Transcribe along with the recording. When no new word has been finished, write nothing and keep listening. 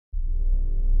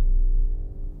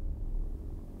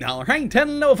Alright,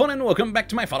 hello everyone and welcome back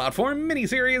to my Fallout 4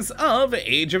 mini-series of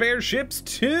Age of Airships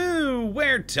 2,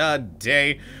 where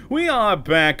today we are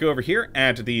back over here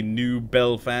at the New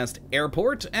Belfast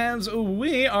Airport as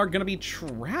we are going to be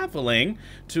traveling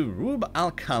to Rub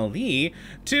al-Khali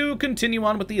to continue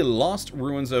on with the Lost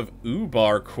Ruins of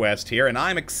Ubar quest here, and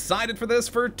I'm excited for this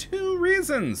for two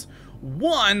reasons.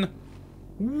 One,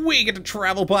 we get to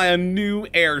travel by a new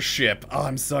airship. Oh,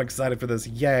 I'm so excited for this.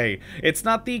 Yay. It's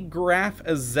not the Graf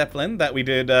Zeppelin that we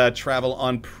did travel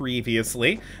on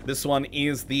previously. This one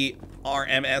is the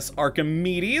RMS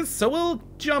Archimedes, so we'll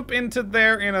jump into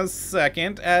there in a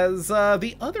second, as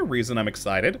the other reason I'm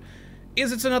excited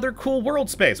is it's another cool world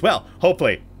space. Well,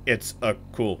 hopefully it's a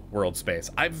cool world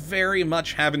space. I very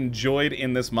much have enjoyed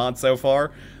in this mod so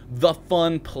far the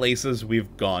fun places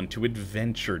we've gone to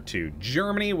adventure to.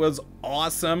 Germany was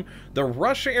awesome. The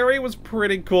Russia area was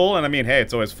pretty cool. And I mean, hey,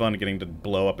 it's always fun getting to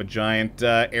blow up a giant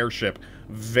airship.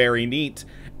 Very neat.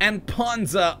 And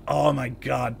Ponza, oh my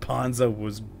god, Ponza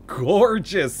was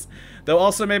gorgeous. Though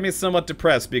also made me somewhat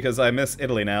depressed because I miss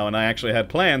Italy now and I actually had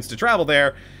plans to travel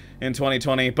there in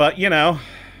 2020. But, you know,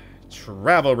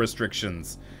 travel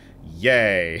restrictions.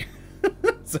 Yay.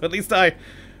 So at least I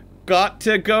got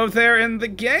to go there in the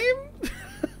game?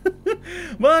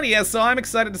 Well, yeah, so I'm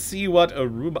excited to see what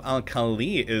Rub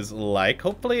al-Khali is like.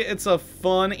 Hopefully it's a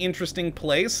fun, interesting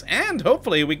place, and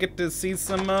hopefully we get to see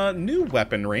some new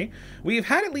weaponry. We've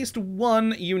had at least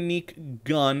one unique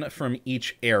gun from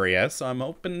each area, so I'm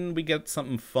hoping we get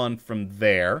something fun from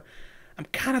there. I'm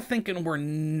kind of thinking we're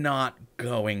not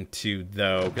going to,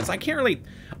 though, because I can't really...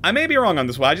 I may be wrong on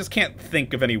this one. I just can't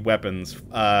think of any weapons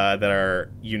that are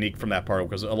unique from that part,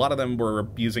 because a lot of them were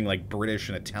using, like, British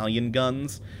and Italian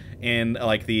guns in,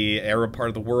 like, the Arab part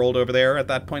of the world over there at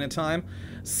that point in time.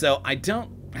 So I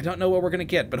don't know what we're going to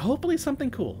get, but hopefully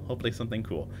something cool. Hopefully something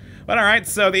cool. But alright,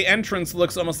 so the entrance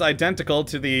looks almost identical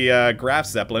to the Graf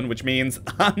Zeppelin, which means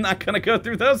I'm not going to go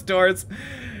through those doors,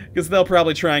 because they'll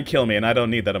probably try and kill me, and I don't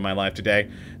need that in my life today.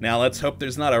 Now, let's hope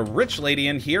there's not a rich lady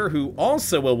in here who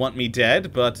also will want me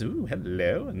dead, but, ooh,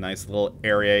 hello. A nice little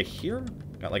area here.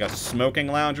 Got like a smoking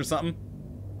lounge or something.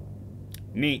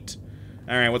 Neat.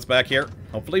 Alright, what's back here?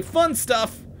 Hopefully fun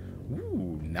stuff.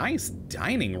 Ooh, nice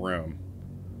dining room.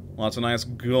 Lots of nice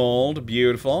gold.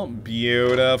 Beautiful.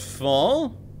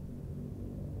 Beautiful.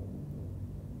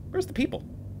 Where's the people?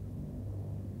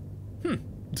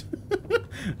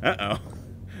 Uh-oh.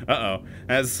 Uh-oh.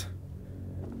 Has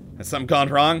something gone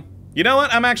wrong? You know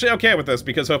what? I'm actually okay with this,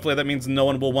 because hopefully that means no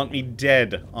one will want me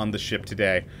dead on the ship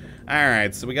today.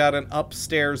 Alright, so we got an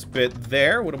upstairs bit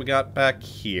there. What do we got back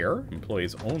here?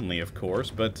 Employees only, of course,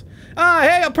 but... Ah,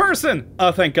 hey, a person!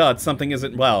 Oh, thank God, something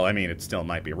isn't... Well, I mean, it still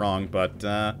might be wrong, but,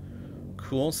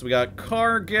 cool. So we got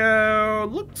cargo.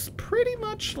 Looks pretty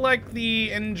much like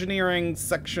the engineering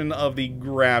section of the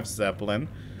Graf Zeppelin.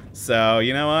 So,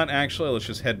 you know what? Actually, let's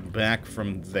just head back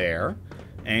from there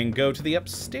and go to the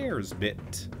upstairs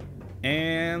bit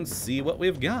and see what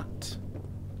we've got.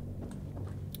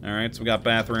 Alright, so we got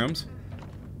bathrooms.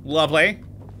 Lovely.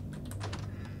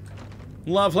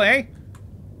 Lovely.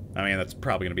 I mean, that's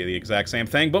probably going to be the exact same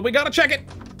thing, but we gotta check it!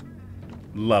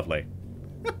 Lovely.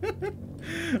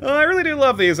 Oh, I really do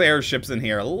love these airships in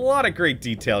here. A lot of great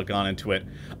detail gone into it.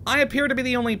 I appear to be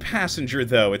the only passenger,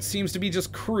 though. It seems to be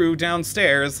just crew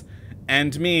downstairs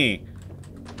and me.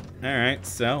 Alright,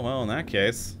 so, well, in that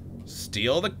case,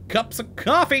 steal the cups of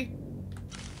coffee.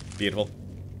 Beautiful.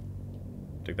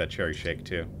 Took that cherry shake,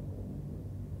 too.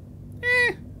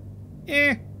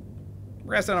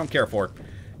 Rest I don't care for.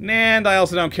 And I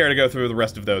also don't care to go through the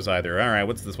rest of those either. Alright,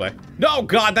 what's this way? No,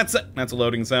 God, that's a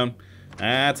loading zone.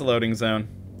 That's a loading zone.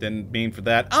 Didn't mean for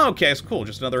that. Oh, okay, so cool.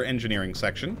 Just another engineering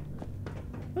section.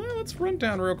 Well, let's run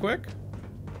down real quick.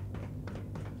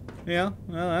 Yeah,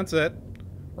 well, that's it.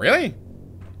 Really?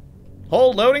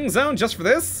 Whole loading zone just for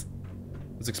this?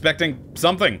 I was expecting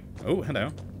something. Oh, hello.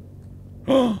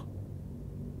 Oh!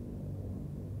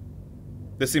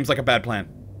 This seems like a bad plan.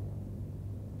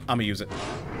 I'm gonna use it.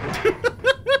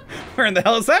 Where in the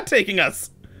hell is that taking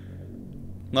us?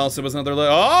 Well, so it was another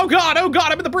oh god,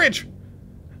 I'm in the bridge!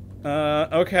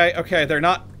 Okay, they're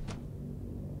not...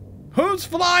 Who's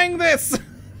flying this?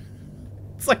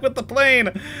 It's like with the plane.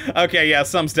 Okay, yeah,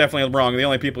 some's definitely wrong. The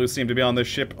only people who seem to be on this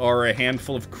ship are a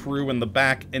handful of crew in the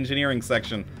back engineering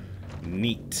section.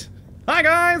 Neat. Hi,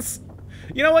 guys!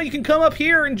 You know what? You can come up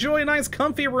here, enjoy a nice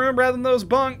comfy room rather than those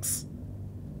bunks.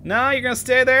 No, you're gonna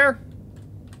stay there?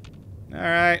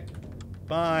 Alright.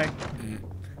 Bye.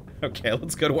 Okay,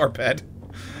 let's go to our bed.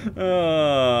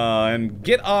 And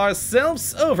get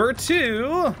ourselves over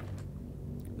to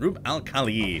Rub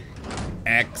al-Khali.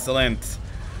 Excellent.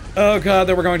 Oh god,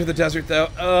 that we're going to the desert though.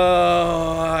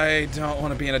 Oh, I don't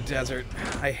want to be in a desert.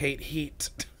 I hate heat.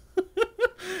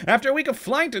 After a week of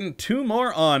flight and 2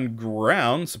 more on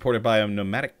ground, supported by a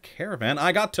nomadic caravan,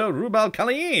 I got to Rub al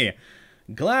Khali.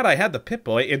 Glad I had the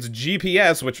Pip-Boy. It's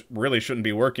GPS, which really shouldn't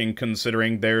be working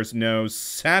considering there's no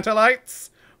satellites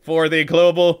for the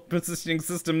global positioning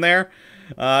system there.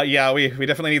 Yeah, we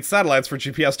definitely need satellites for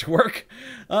GPS to work.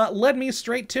 Led me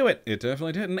straight to it. It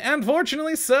definitely didn't. And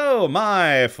fortunately so,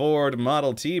 my Ford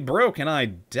Model T broke, and I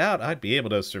doubt I'd be able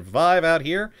to survive out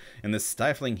here in this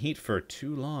stifling heat for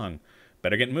too long.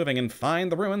 Better get moving and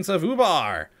find the ruins of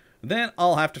Ubar. Then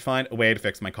I'll have to find a way to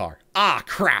fix my car. Ah,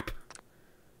 crap!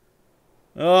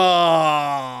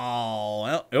 Oh,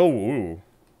 well, oh,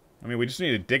 I mean, we just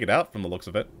need to dig it out from the looks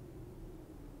of it.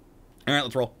 All right,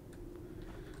 let's roll.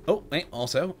 Oh, wait,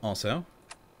 also,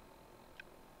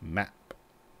 map.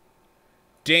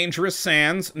 Dangerous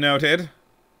sands, noted.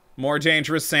 More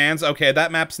dangerous sands. Okay,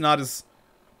 that map's not as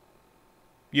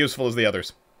useful as the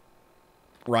others.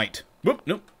 Right. Whoop,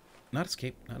 nope. Not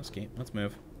escape, not escape. Let's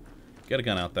move. Get a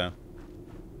gun out, though.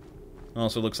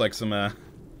 Also looks like some,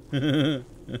 bit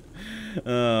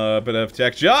of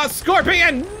texture. Oh,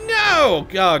 scorpion! No!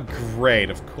 Oh, great.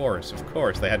 Of course.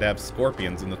 They had to have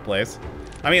scorpions in this place.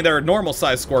 I mean, they're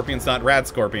normal-sized scorpions, not rad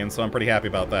scorpions, so I'm pretty happy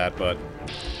about that, but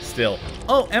still.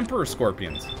 Oh, emperor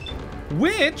scorpions.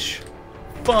 Which,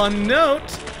 fun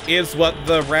note, is what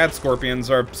the rad scorpions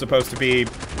are supposed to be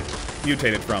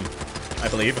mutated from, I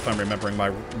believe, if I'm remembering my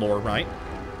lore right.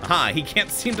 Aha, he can't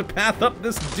seem to path up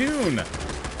this dune.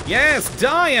 Yes,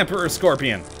 die, Emperor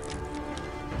Scorpion.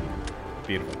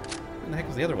 Beautiful. Where the heck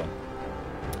is the other one?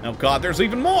 Oh, God, there's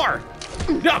even more.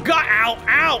 Oh, God, ow,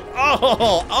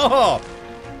 ow.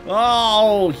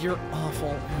 Oh, you're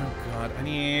awful. Oh, God, I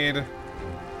need...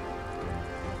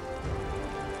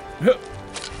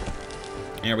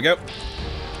 Here we go.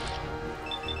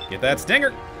 Get that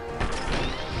stinger.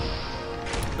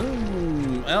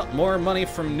 Ooh, well, more money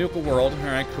from Nuka World. All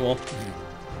right, cool.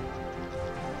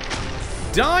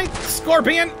 Die,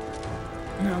 Scorpion!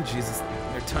 Oh, Jesus.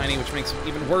 They're tiny, which makes it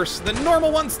even worse than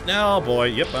normal ones. No, boy.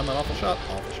 Yep, I'm an awful shot.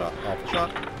 Awful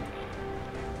shot.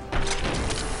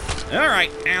 All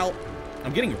right, ow.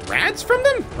 I'm getting rads from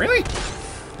them? Really?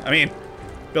 I mean,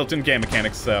 built-in game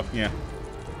mechanics, so, yeah.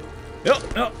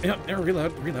 Oh,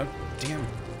 reload. Damn,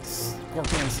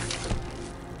 scorpions.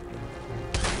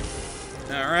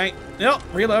 All right,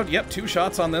 reload. Yep, 2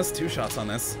 shots on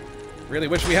this, Really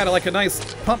wish we had, like, a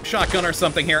nice pump shotgun or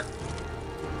something here.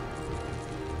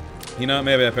 You know,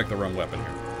 maybe I picked the wrong weapon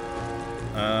here.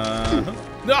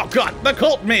 Oh, God, the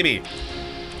Colt, maybe.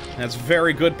 That's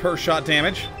very good per shot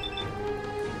damage.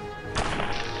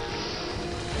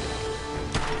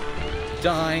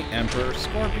 Die, Emperor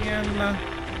Scorpion.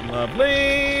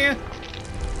 Lovely.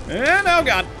 And oh,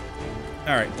 God.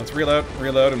 All right, let's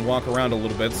reload, and walk around a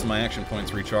little bit so my action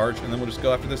points recharge, and then we'll just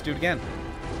go after this dude again.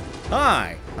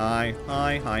 Hi,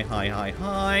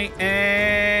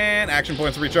 and action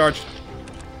points recharged.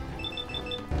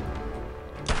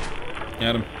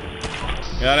 Got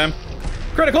him.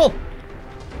 Critical.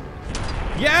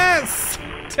 Yes!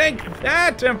 Take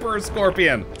that, Emperor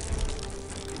Scorpion.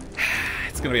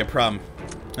 It's gonna be a problem.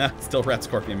 Still rat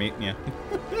scorpion meat, yeah.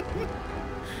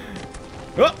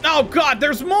 Oh, God,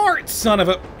 there's more! Son of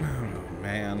a... Oh,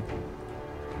 man.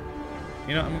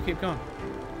 You know, I'm gonna keep going.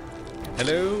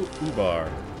 Hello,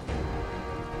 Ubar.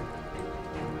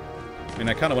 I mean,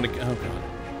 I kind of want to... Oh, God.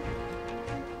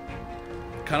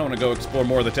 I kind of want to go explore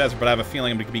more of the desert, but I have a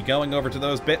feeling I'm going to be going over to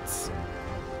those bits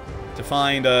to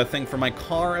find a thing for my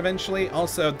car eventually.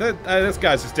 Also, this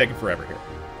guy's just taking forever here.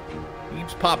 He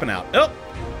keeps popping out. Oh!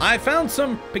 I found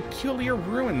some peculiar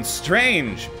ruins.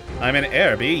 Strange. I'm in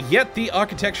Araby, yet the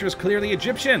architecture is clearly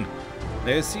Egyptian.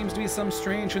 There seems to be some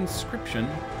strange inscription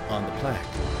on the plaque.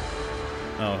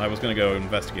 Oh, I was gonna go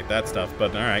investigate that stuff,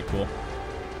 but alright, cool.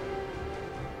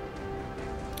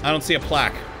 I don't see a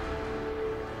plaque.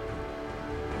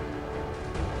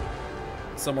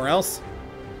 Somewhere else?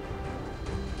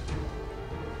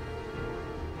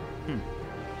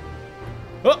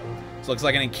 Oh! This looks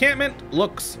like an encampment.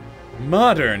 Looks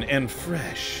modern and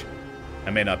fresh. I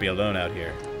may not be alone out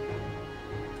here.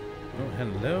 Oh,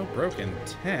 hello, broken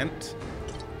tent.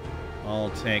 I'll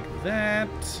take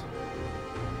that.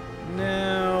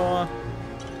 No.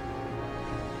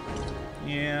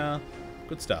 Yeah,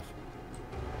 good stuff.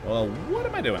 Well, what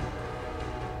am I doing?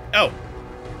 Oh,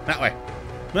 that way.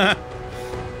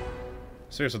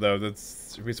 Seriously though,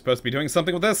 are we supposed to be doing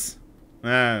something with this?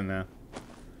 No.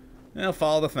 I'll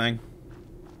follow the thing.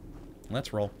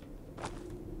 Let's roll.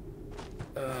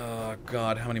 Oh,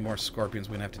 God, how many more scorpions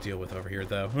we gonna have to deal with over here,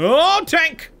 though? Oh,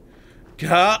 tank!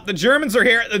 The Germans are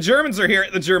here. The Germans are here.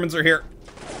 The Germans are here.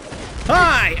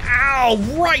 Hi! Ow!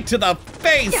 Right to the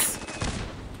face!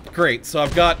 Great, so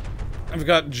I've got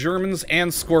Germans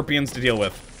and Scorpions to deal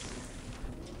with.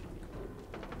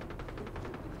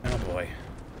 Oh boy.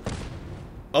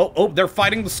 Oh, they're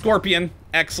fighting the Scorpion.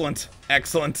 Excellent.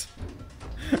 Excellent.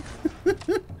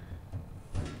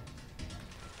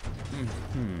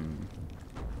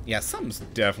 Yeah, something's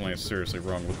definitely seriously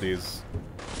wrong with these.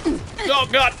 Oh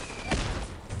god!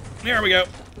 There we go.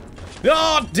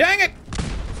 Oh, dang it!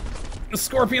 The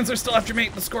Scorpions are still after me.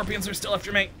 The Scorpions are still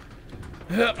after me.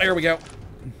 There we go.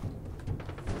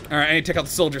 Alright, I need to take out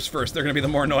the soldiers first. They're gonna be the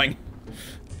more annoying.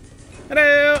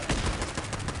 Hello!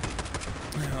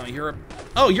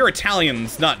 Oh, you're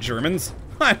Italians, not Germans.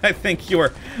 Why'd I think you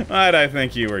were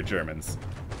Germans?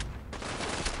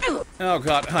 Oh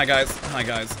god, hi guys, hi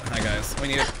guys, hi guys. We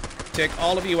need to take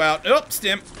all of you out. Oh,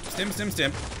 stim.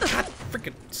 God,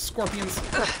 freaking Scorpions.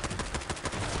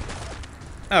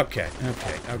 Okay.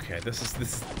 This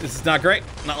is not great.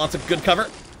 Not lots of good cover.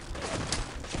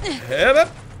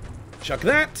 Chuck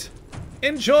that.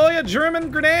 Enjoy a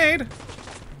German grenade.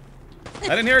 I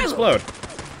didn't hear it explode.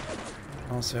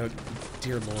 Also,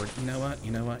 dear Lord, you know what?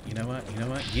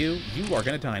 You are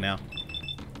gonna die now.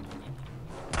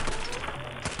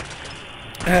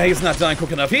 He's not dying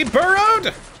quick enough. He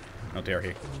burrowed! How dare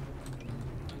he?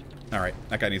 Alright,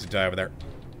 that guy needs to die over there.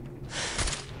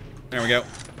 There we go.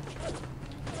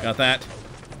 Got that.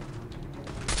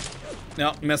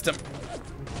 No, missed him.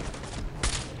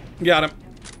 Got him.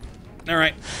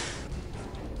 Alright.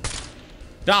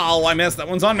 Oh, I missed. That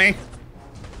one's on me.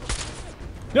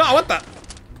 No, what the?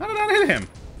 How did I hit him?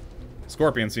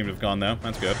 Scorpions seem to have gone, though.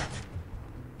 That's good.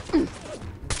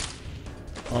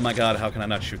 Oh my god, how can I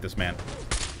not shoot this man?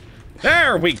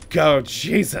 There we go!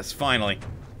 Jesus, finally.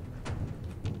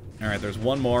 Alright, there's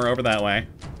one more over that way.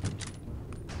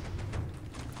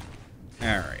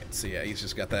 Alright, so yeah, he's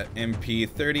just got that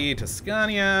MP30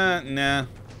 Tuscania. Nah.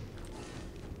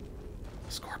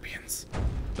 Scorpions.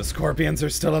 The Scorpions are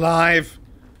still alive!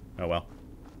 Oh well.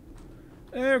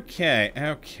 Okay.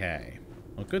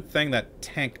 Well, good thing that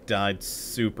tank died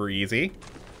super easy.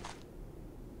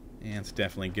 And it's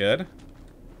definitely good.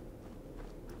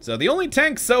 So the only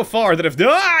tanks so far that have...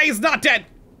 Ah, he's not dead!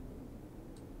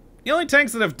 The only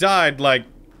tanks that have died, like...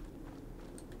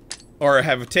 or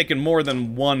have taken more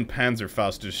than one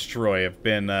Panzerfaust to destroy have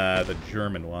been, the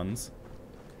German ones.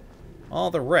 All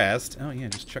the rest... Oh yeah,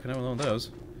 just checking out one of those.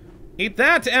 Eat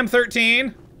that,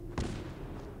 M13!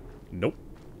 Nope.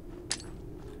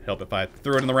 Help if I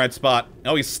threw it in the right spot.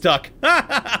 Oh, he's stuck. He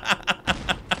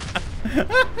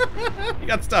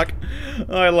got stuck.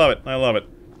 Oh, I love it.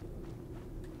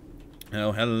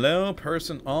 Oh, hello,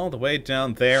 person all the way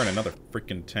down there, and another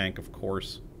freaking tank, of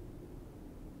course.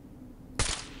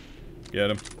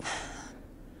 Get him.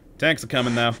 Tanks are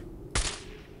coming, though.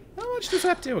 How much does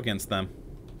that do against them?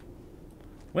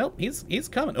 Well, he's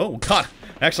coming. Oh, God.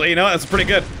 Actually, you know what? That's pretty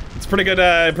good. It's pretty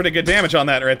good damage on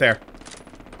that right there.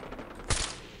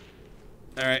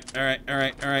 Alright.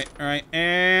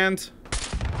 And...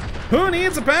 who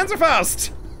needs a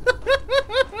Panzerfaust?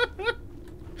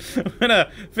 When a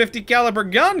 50 caliber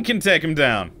gun can take him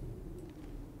down.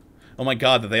 Oh my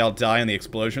god, did they all die in the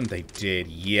explosion? They did,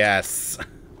 yes.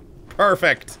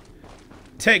 Perfect.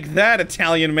 Take that,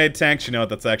 Italian-made tanks. You know what,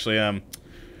 that's actually,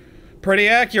 pretty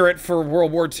accurate for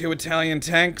World War II Italian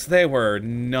tanks. They were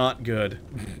not good.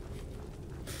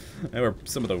 They were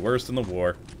some of the worst in the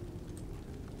war.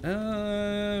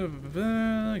 I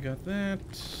got that.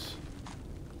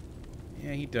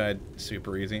 Yeah, he died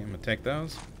super easy. I'm gonna take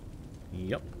those.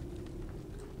 Yep.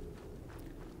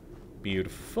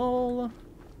 Beautiful.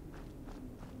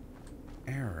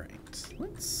 Alright,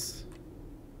 let's...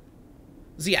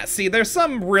 so yeah, see, there's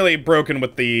some really broken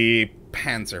with the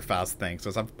Panzerfaust thing.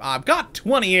 So I've got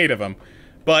 28 of them,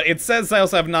 but it says I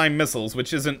also have 9 missiles,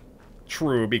 which isn't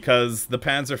true because the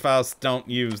Panzerfaust don't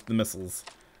use the missiles.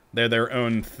 They're their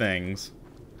own things.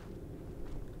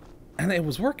 And it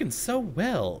was working so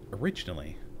well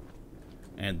originally.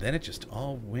 And then it just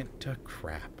all went to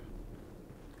crap.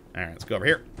 Alright, let's go over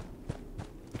here.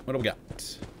 What do we got?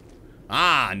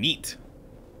 Ah, neat.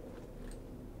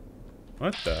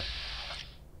 What the?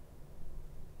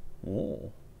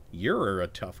 Oh, you're a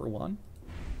tougher one.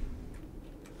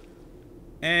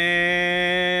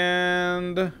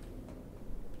 And...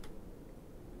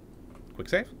 quick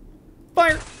save.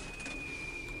 Fire!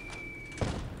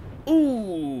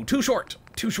 Ooh, too short.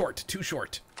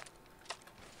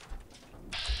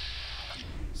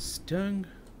 Stung.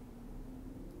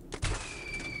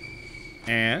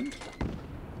 And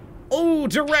Oh,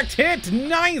 direct hit!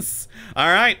 Nice!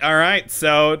 Alright.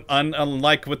 So,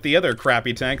 unlike with the other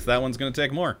crappy tanks, that one's gonna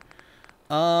take more.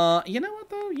 You know what,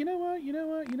 though? You know what?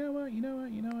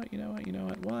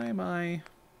 Why am I...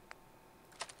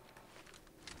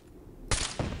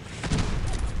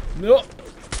 Nope.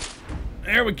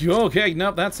 There we go. Okay,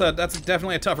 nope, that's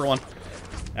definitely a tougher one.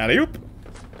 Alley-oop.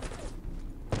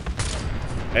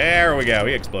 There we go.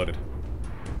 He exploded.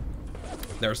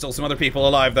 There are still some other people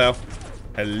alive, though.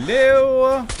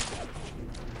 Hello?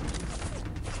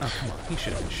 Oh, come on. He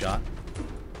should have been shot.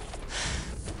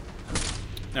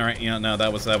 Alright, yeah, no,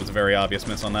 that was a very obvious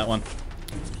miss on that one.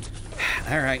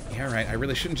 Alright. I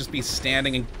really shouldn't just be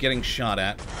standing and getting shot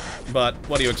at. But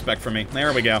what do you expect from me?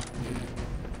 There we go.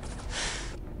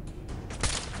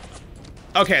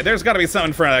 Okay, there's gotta be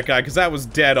something in front of that guy, because that was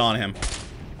dead on him.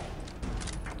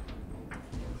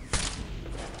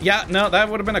 Yeah, no, that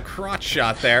would have been a crotch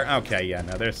shot there. Okay, yeah,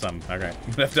 no, there's some. Okay,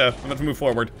 I'm gonna have to move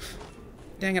forward.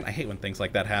 Dang it, I hate when things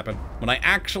like that happen. When I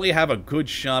actually have a good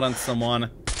shot on someone,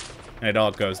 and it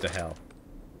all goes to hell.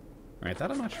 Alright,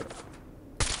 that I'm not sure.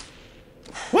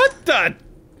 What the?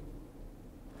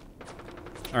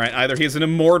 Alright, either he's an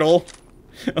immortal,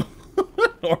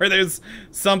 or there's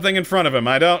something in front of him.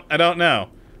 I don't know.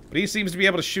 But he seems to be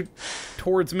able to shoot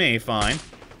towards me, fine.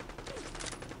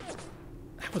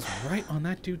 That was right on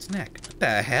that dude's neck. What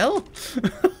the hell?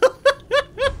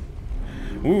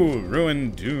 Ooh,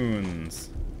 ruined dunes.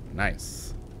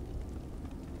 Nice.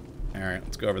 Alright,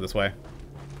 let's go over this way.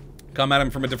 Come at him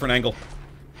from a different angle.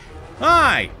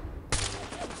 Hi!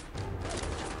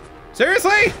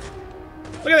 Seriously?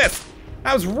 Look at this!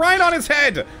 I was right on his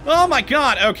head! Oh my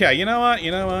god! Okay, you know what?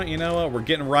 We're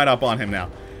getting right up on him now.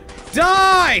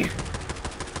 Die!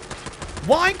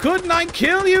 Why couldn't I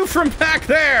kill you from back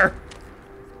there?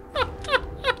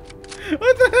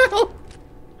 What the hell?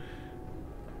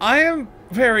 I am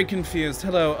very confused.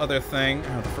 Hello, other thing.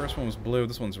 Oh, the first one was blue.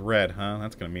 This one's red, huh?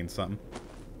 That's gonna mean something.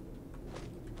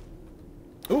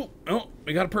 Oh,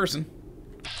 we got a person.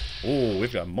 Oh,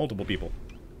 we've got multiple people.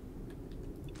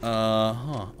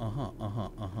 I'm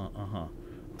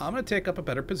gonna take up a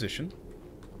better position.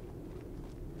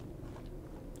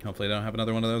 Hopefully I don't have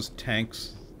another one of those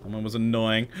tanks. Someone was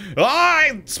annoying. Oh,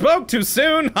 I spoke too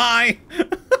soon! Hi!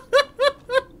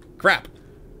 Crap.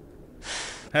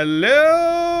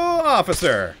 Hello,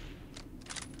 officer.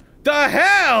 The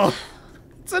hell?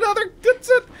 It's another...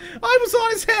 I was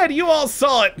on his head! You all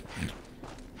saw it!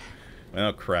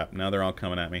 Oh, crap. Now they're all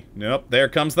coming at me. Nope, there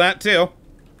comes that, too.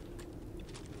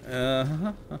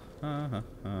 Oh,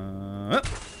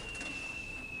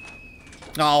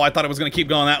 I thought it was gonna keep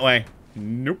going that way.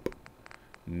 Nope.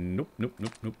 Nope.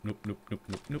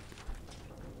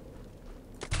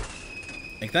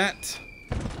 Like that.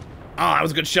 Oh, that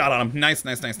was a good shot on him. Nice.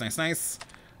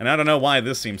 And I don't know why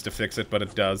this seems to fix it, but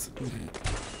it does.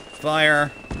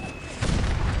 Fire.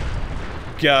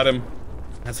 Got him.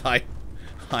 Let's hide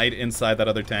inside that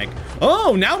other tank.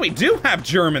 Oh, now we do have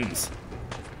Germans.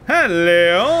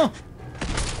 Hello.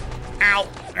 Ow.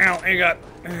 I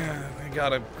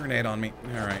got a grenade on me.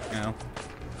 Alright, now.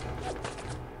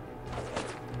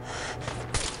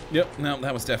 Yep, no,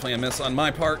 that was definitely a miss on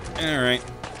my part. Alright.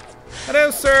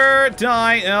 Hello, sir!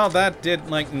 Die! Oh, that did,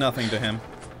 like, nothing to him.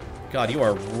 God, you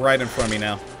are right in front of me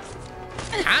now.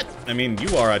 I mean,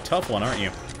 you are a tough one, aren't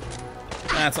you?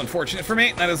 That's unfortunate for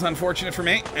me. That is unfortunate for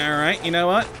me. Alright, you know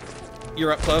what?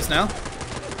 You're up close now.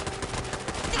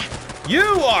 You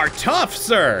are tough,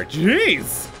 sir!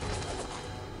 Jeez!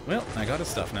 Well, I got his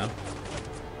stuff now.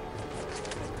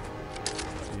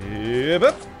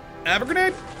 Yep. Have a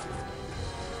grenade!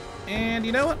 And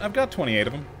you know what? I've got 28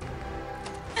 of them.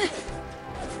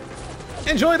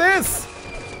 Enjoy this!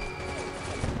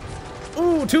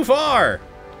 Ooh, too far!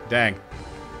 Dang.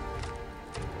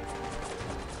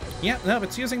 Yeah, no,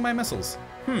 it's using my missiles.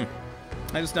 I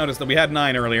just noticed that we had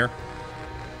 9 earlier.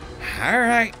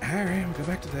 Alright, we'll go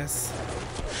back to this.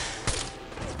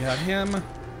 Got him.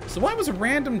 So why was a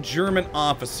random German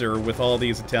officer with all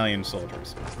these Italian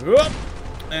soldiers? Whoop!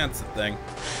 That's the thing.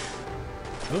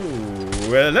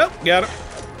 Ooh, well, nope, got him.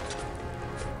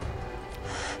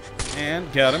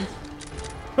 And got him.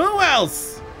 Who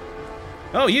else?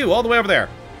 Oh, you, all the way over there.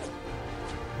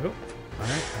 Oh,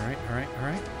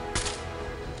 alright.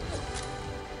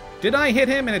 Did I hit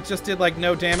him and it just did, like,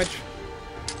 no damage?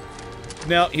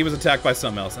 No, he was attacked by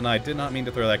something else, and I did not mean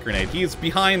to throw that grenade. He's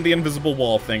behind the invisible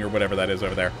wall thing, or whatever that is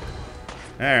over there.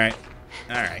 Alright.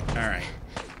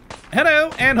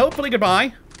 Hello, and hopefully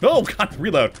goodbye. Oh, God,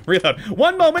 reload.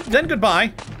 One moment, then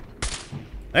goodbye.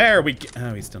 There we go.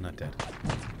 Oh, he's still not dead.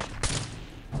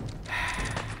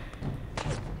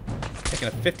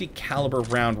 taking a 50 caliber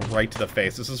round right to the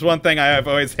face. This is one thing I've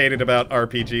always hated about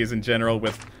RPGs in general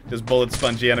with just bullet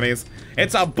spongy enemies.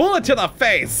 It's a bullet to the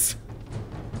face!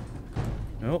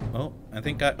 Oh, I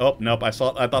think oh, nope, I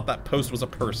thought that post was a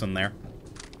person there.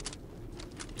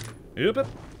 Oop.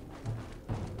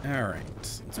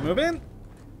 Alright, let's move in.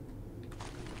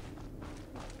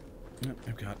 Oh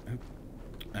god.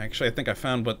 Actually, I think I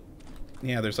found what...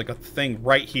 Yeah, there's like a thing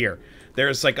right here.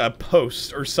 There's like a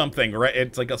post or something, right?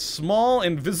 It's like a small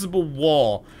invisible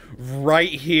wall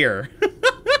right here.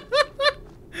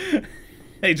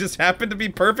 They just happened to be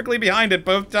perfectly behind it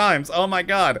both times. Oh my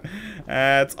god.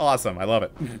 That's awesome. I love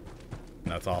it.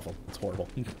 That's awful. It's horrible.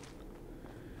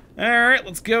 Alright,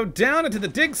 let's go down into the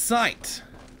dig site.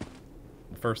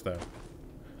 First, though.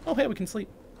 Oh, hey, we can sleep.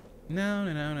 No.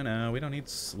 We don't need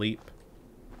sleep.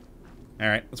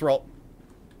 Alright, let's roll.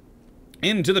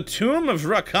 Into the Tomb of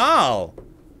Rakal.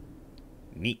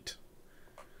 Neat.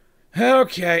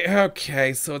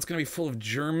 Okay, so it's gonna be full of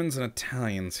Germans and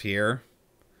Italians here.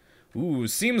 Ooh,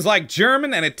 seems like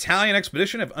German and Italian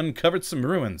expedition have uncovered some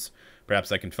ruins.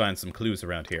 Perhaps I can find some clues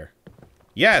around here.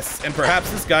 Yes, and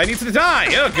perhaps this guy needs to die!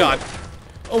 Oh god!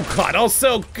 Oh god,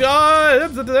 also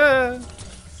god!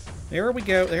 There we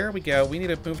go. We need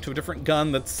to move to a different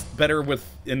gun that's better with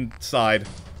inside.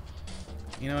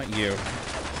 You know what, you.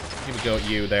 Give a go at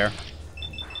you there.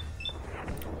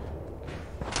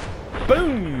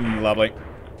 Boom! Lovely.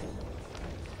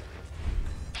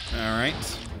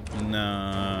 Alright.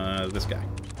 No, this guy.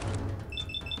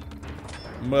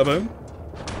 Boom.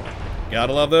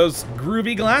 Gotta love those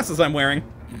groovy glasses I'm wearing.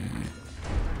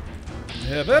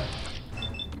 Hip.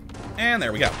 And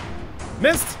there we go.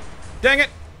 Missed! Dang it!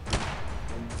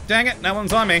 Dang it, that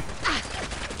one's on me.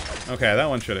 Okay, that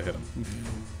one should have hit him.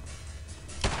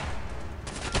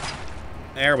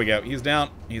 There we go. He's down.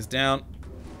 He's down.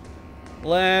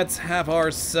 Let's have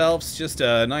ourselves just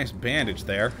a nice bandage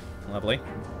there. Lovely.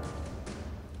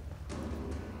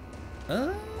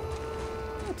 I'll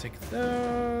take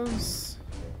those.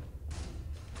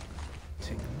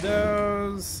 Take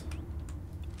those.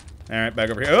 Alright, back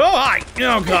over here. Oh, hi!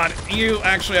 Oh, God. You,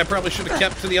 actually, I probably should have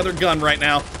kept to the other gun right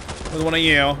now. With one of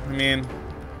you. I mean,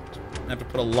 I have to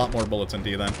put a lot more bullets into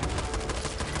you then.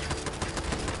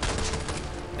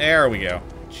 There we go.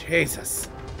 Jesus.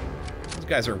 Those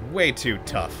guys are way too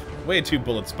tough. Way too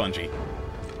bullet spongy.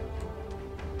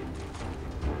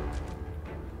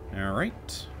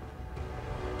 Alright.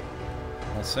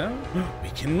 Also, we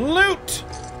can loot!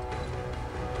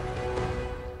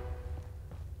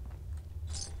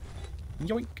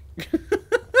 Yoink.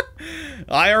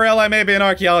 IRL, I may be an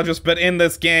archaeologist, but in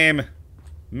this game,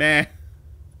 meh.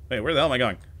 Wait, where the hell am I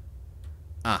going?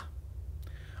 Ah.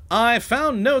 I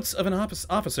found notes of an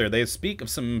officer. They speak of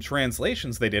some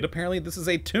translations they did. Apparently, this is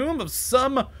a tomb of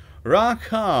some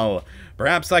Rakal.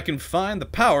 Perhaps I can find the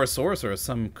power source or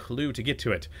some clue to get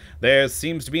to it. There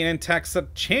seems to be an intact set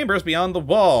of chambers beyond the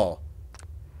wall.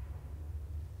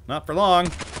 Not for long.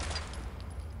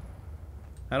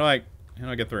 How do I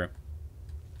get through?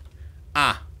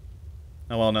 Ah.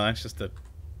 Oh, well, no, that's just a...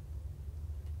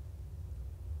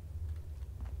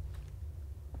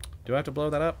 Do I have to blow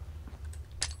that up?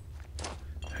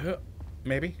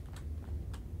 Maybe?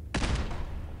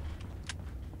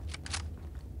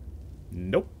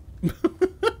 Nope.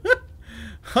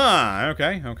 Huh,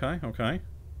 okay. Oh,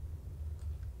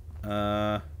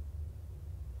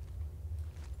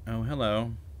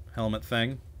 hello. Helmet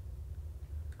thing.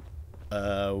 What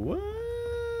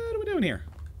are we doing here?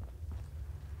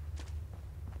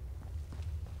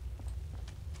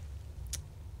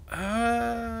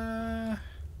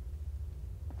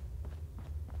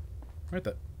 Where'd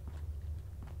that...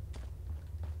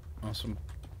 Awesome.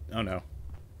 Oh, no.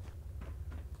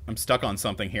 I'm stuck on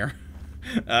something here.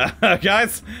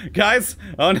 Guys!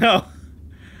 Oh, no!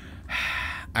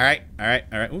 Alright.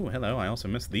 Ooh, hello. I also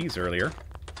missed these earlier.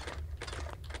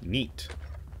 Neat.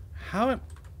 How am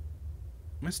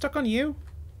I stuck on you?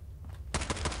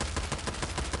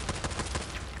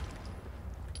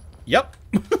 Yep.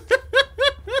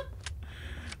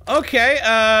 Okay,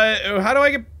 how do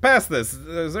I get past this?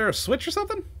 Is there a switch or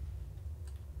something?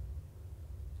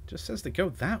 Just says to go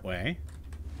that way.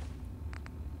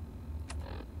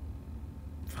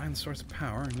 Find the source of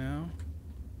power. No.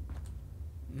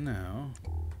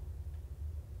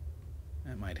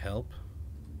 That might help.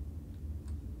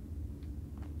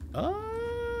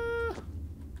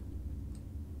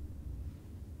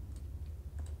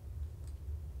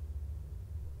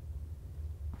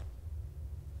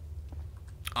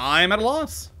 I'm at a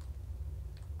loss.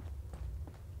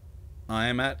 I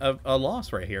am at a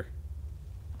loss right here.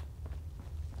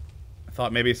 I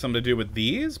thought maybe something to do with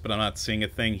these, but I'm not seeing a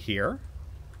thing here.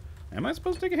 Am I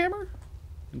supposed to take a hammer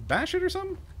and bash it or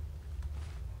something?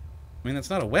 I mean, that's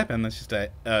not a weapon. That's just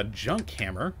a junk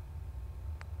hammer.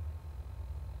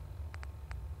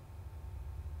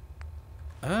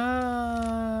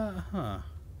 Huh.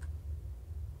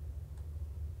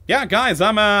 Yeah, guys,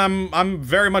 I'm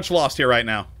very much lost here right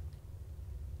now.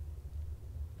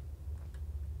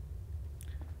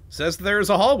 Says there's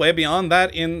a hallway beyond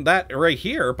that in that right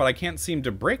here, but I can't seem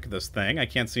to break this thing. I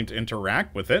can't seem to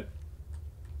interact with it.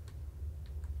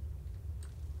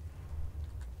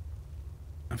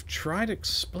 I've tried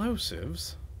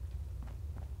explosives.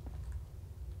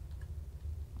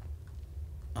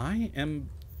 I am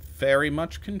very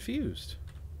much confused.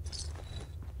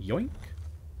 Yoink.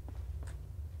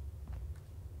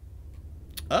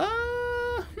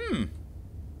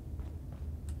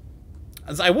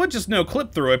 As I would just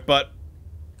no-clip through it, but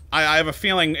I have a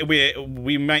feeling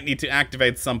we might need to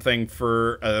activate something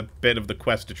for a bit of the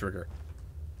quest to trigger.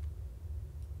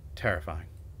 Terrifying.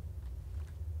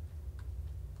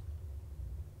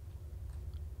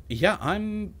 Yeah,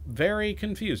 I'm very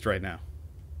confused right now.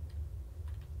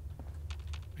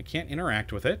 I can't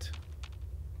interact with it.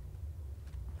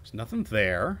 There's nothing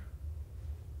there.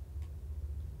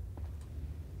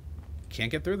 Can't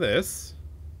get through this.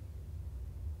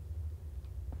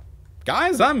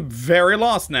 Guys, I'm very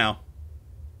lost now.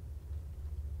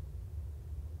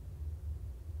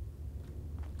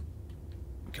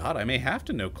 God, I may have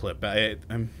to no-clip.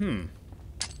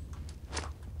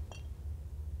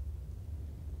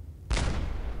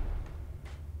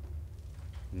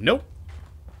 Nope.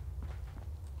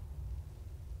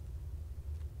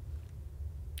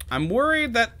 I'm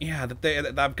worried that, yeah,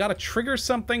 that I've got to trigger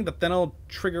something that then I'll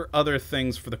trigger other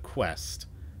things for the quest.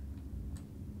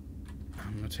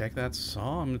 I'm gonna take that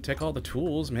saw. I'm gonna take all the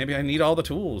tools. Maybe I need all the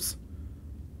tools.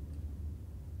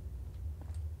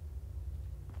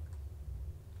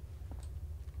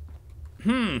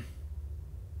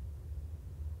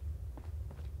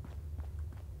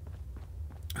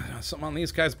 Something on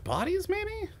these guys' bodies,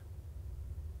 maybe?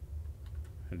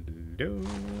 Hello?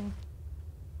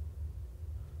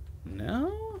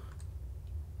 No?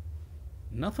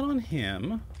 Nothing on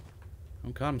him.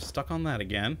 Oh god, I'm stuck on that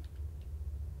again.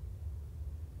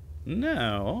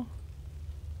 No.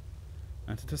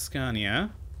 Not to Tuscania.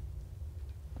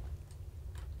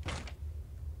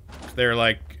 They're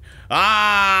like...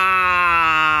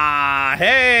 Ah!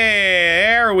 Hey!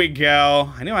 There we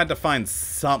go. I knew I had to find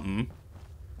something.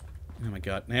 Oh my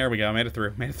god. There we go. Made it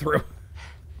through. Made it through.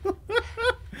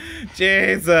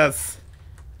 Jesus.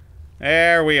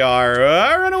 There we are.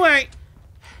 Run away.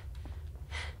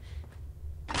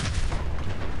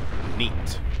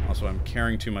 Neat. Also, I'm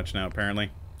carrying too much now,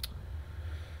 apparently.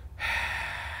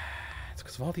 It's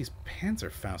because of all these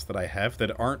Panzerfaust that I have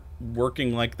that aren't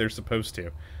working like they're supposed to.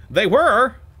 They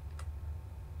were!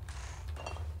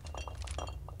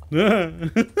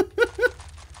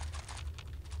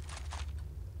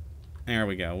 There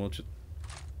we go. We'll just...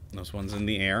 Those ones in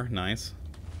the air. Nice.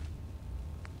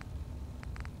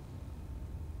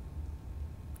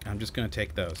 I'm just gonna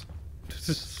take those.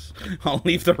 I'll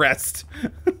leave the rest.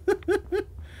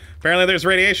 Apparently there's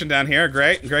radiation down here.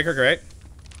 Great. Great, great, great.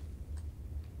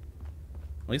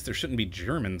 At least there shouldn't be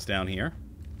Germans down here.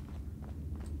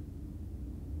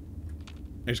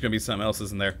 There's gonna be something else,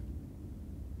 isn't there?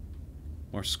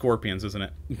 More scorpions, isn't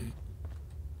it?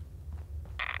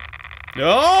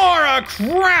 Oh, a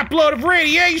crap load of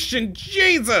radiation!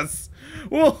 Jesus!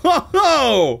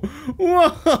 Whoa!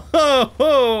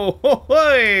 Whoa!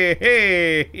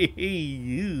 Hey!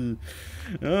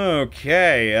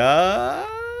 Okay,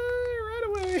 right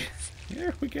away.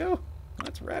 Here we go.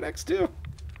 That's Rad X2.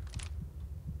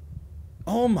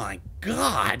 Oh my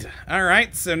god!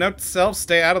 Alright, so note to self,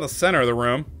 stay out of the center of the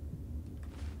room.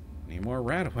 Need more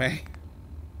Radaway.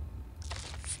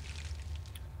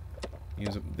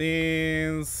 Use up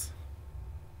these.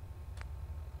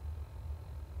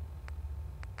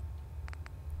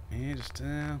 And just,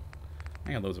 I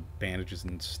got loads of bandages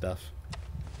and stuff.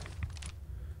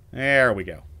 There we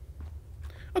go.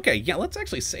 Okay, yeah, let's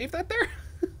actually save that there.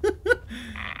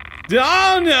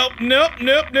 Oh, nope, nope,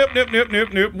 nope, nope, nope, nope,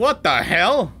 nope, nope. What the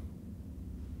hell?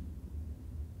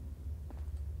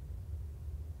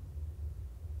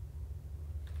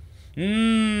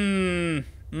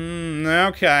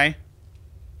 Okay.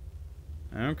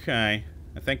 Okay.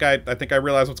 I think I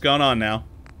realize what's going on now.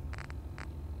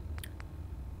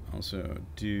 Also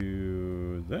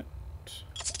do that.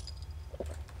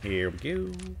 Here we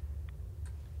go.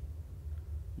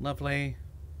 Lovely.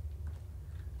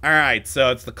 Alright,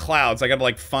 so it's the clouds. I gotta,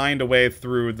 like, find a way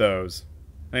through those.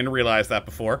 I didn't realize that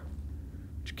before.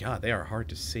 Which, God, they are hard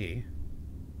to see.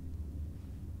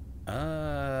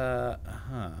 Well,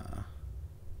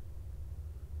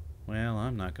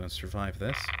 I'm not gonna survive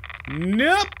this.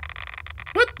 Nope!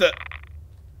 What the?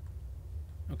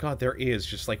 Oh god, there is,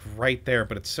 just like right there,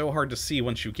 but it's so hard to see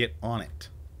once you get on it.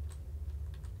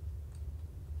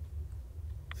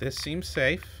 This seems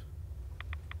safe.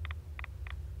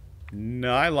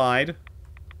 No, I lied.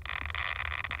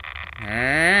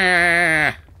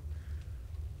 Ah!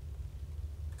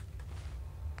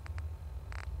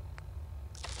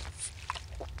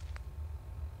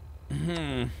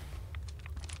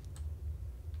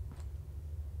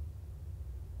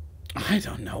 I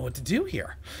don't know what to do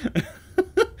here.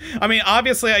 I mean,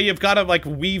 obviously, you've got to, like,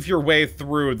 weave your way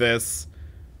through this,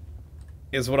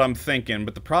 is what I'm thinking.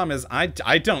 But the problem is, I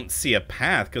don't see a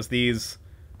path, because these...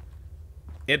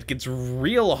 It gets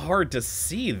real hard to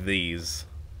see these.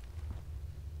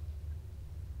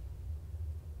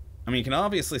 I mean, you can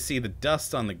obviously see the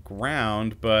dust on the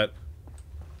ground, but...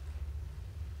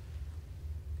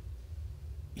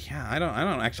 Yeah, I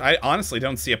don't actually... I honestly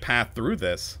don't see a path through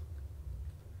this.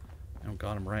 Oh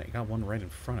god, I'm right. I got one right in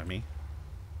front of me.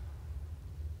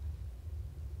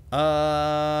 You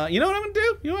know what I'm gonna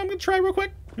do? You know what I'm gonna try real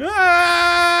quick?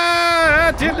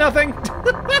 Ah! Did nothing.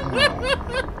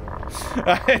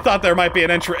 I thought there might be an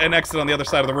exit on the other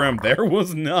side of the room. There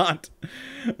was not.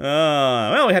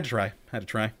 Well, we had to try. Had to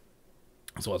try.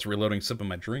 So I was reloading, sipping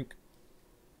my drink.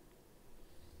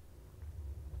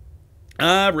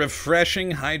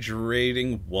 Refreshing,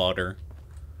 hydrating water.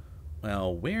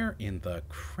 Well, where in the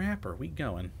crap are we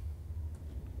going?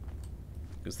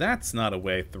 Because that's not a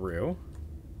way through.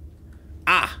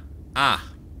 Ah!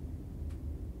 Ah!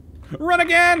 Run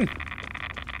again!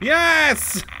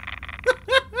 Yes!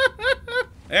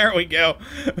 There we go.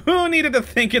 Who needed to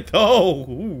think it though?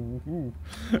 Who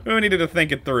needed to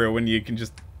think it through when you can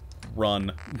just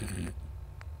run?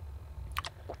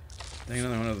 Take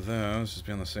another one of those, just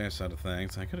be on the safe side of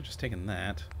things. I could have just taken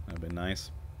that. That would have been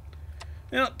nice.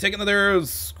 Yeah, take another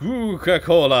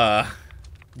Coca-Cola.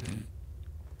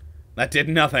 That did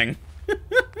nothing.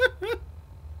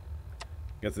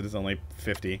 Guess it is only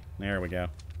 50. There we go.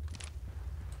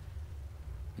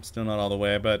 I'm still not all the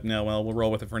way, but no, well, we'll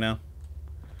roll with it for now.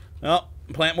 Oh,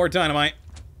 plant more dynamite.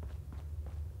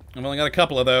 I've only got a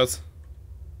couple of those.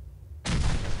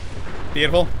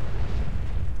 Beautiful.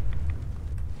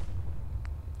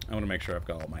 I want to make sure I've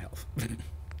got all my health.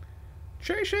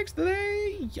 Cherry shakes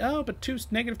today? Oh, but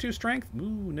 -2 strength?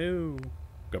 Ooh, no.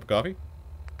 Cup of coffee?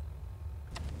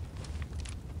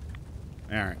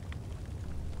 Alright.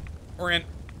 We're in.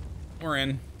 We're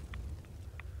in.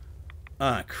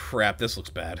 Ah, crap. This looks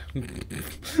bad.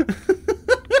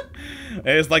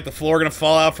 Is like the floor gonna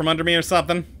fall out from under me or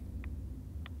something?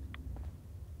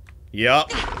 Yup.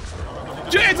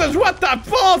 Jesus, what the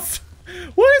balls?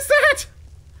 What is that?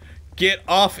 Get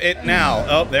off it now.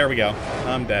 Oh, there we go.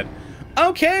 I'm dead.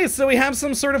 Okay, so we have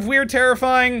some sort of weird,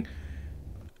 terrifying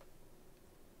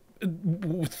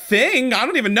thing. I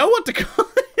don't even know what to call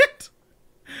it.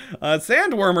 A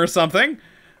sandworm or something.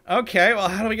 Okay, well,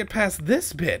 how do we get past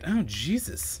this bit? Oh,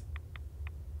 Jesus.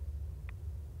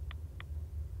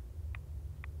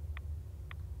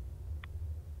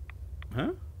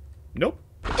 Huh? Nope.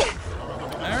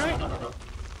 Alright.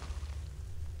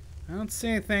 I don't see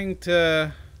anything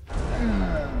to...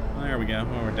 Oh, there we go.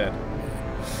 Oh, we're dead.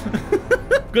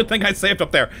 Good thing I saved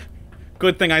up there.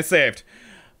 Good thing I saved.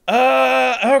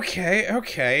 Okay,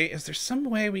 okay. Is there some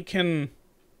way we can...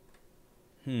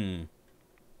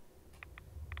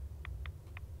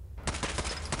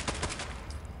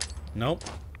 Nope.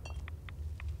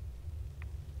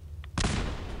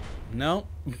 Nope.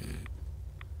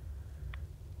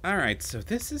 Alright, so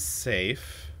this is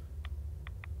safe.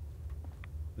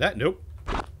 That, nope.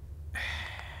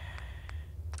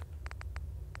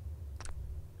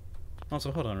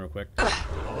 Also, hold on real quick.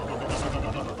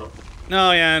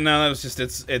 No, yeah, no, that was just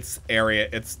its area,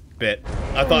 its bit.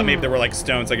 I thought maybe there were like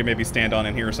stones I could maybe stand on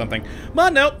in here or something.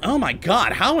 But nope. Oh my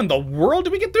god, how in the world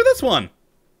did we get through this one?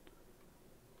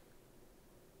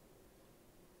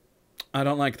 I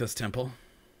don't like this temple.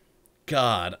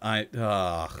 God,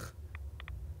 ugh.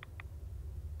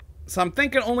 So I'm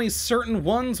thinking only certain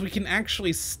ones we can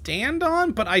actually stand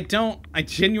on, but I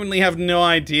genuinely have no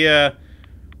idea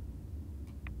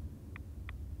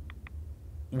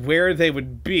where they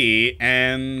would be,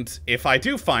 and if I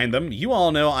do find them, you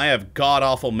all know I have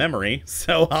god-awful memory,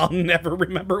 so I'll never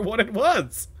remember what it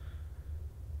was.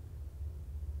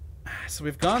 So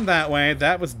we've gone that way,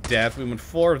 that was death, we went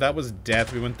forward, that was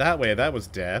death, we went that way, that was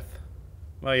death.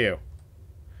 What about you?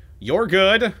 You're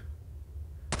good.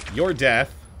 You're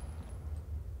death.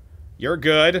 You're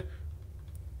good.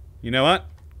 You know what?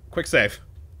 Quick save.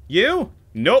 You?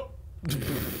 Nope.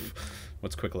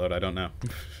 What's quick load? I don't know.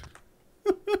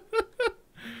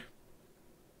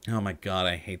 Oh my god,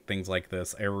 I hate things like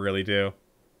this. I really do.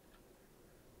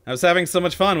 I was having so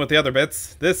much fun with the other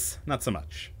bits. This, not so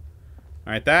much.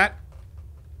 Alright, that.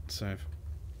 Save.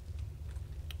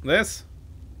 This.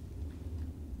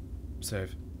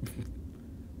 Save.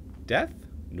 Death?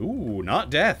 Ooh,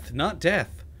 not death. Not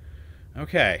death.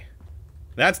 Okay.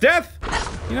 That's death!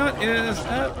 You know what it is?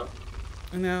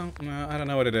 No, I don't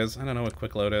know what it is. I don't know what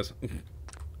quick load is.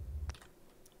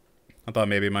 I thought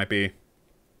maybe it might be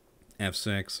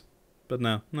F6. But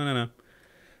no.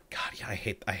 God, yeah, I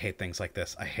hate things like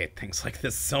this. I hate things like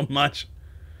this so much.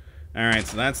 Alright,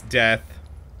 so that's death.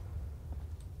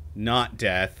 Not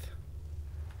death.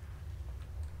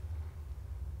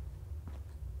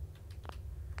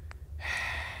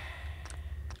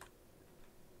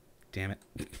 Damn it.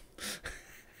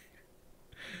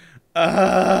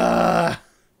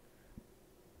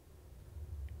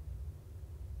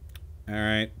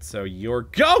 Alright, so you're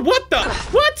go. What the?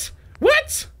 What?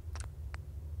 What?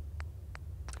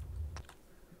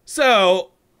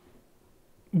 So,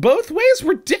 both ways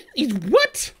were dead.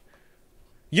 What?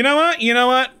 You know what? You know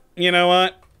what? You know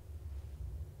what?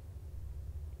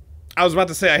 I was about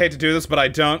to say I hate to do this, but I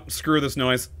don't. Screw this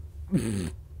noise.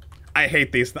 I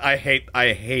hate these. I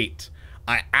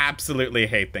absolutely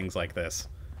hate things like this.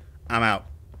 I'm out.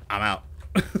 I'm out.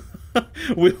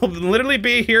 We'll literally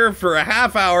be here for a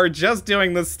half hour just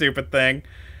doing this stupid thing.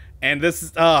 And this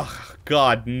is, oh,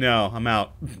 God, no. I'm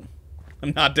out.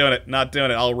 I'm not doing it. Not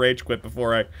doing it. I'll rage quit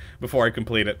before I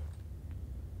complete it.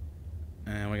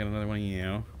 And we got another one of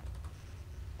you.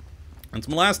 And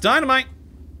some last dynamite.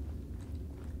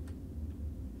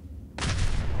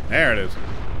 There it is.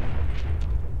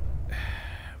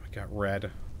 We got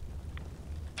red.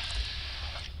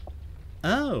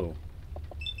 Oh.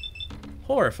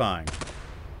 Horrifying.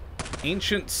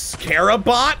 Ancient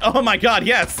Scarabot? Oh my god,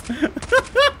 yes!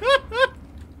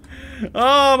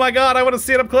 Oh my god, I want to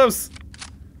see it up close.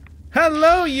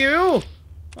 Hello, you!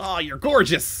 Oh, you're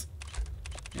gorgeous.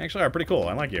 You actually are pretty cool.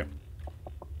 I like you.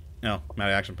 No, I'm out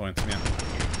of action points. Yeah.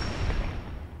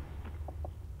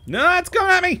 No, it's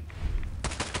coming at me!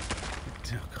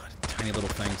 Oh god, tiny little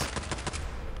things.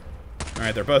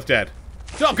 Alright, they're both dead.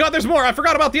 Oh god, there's more! I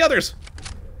forgot about the others!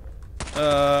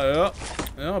 Oh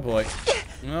boy.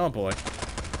 Oh boy.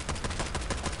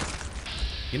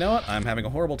 You know what? I'm having a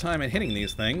horrible time at hitting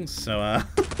these things, so,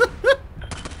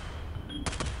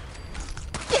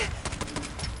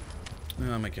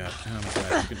 Oh my god. Oh my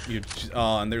god.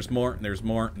 Oh, and there's more. There's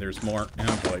more. There's more.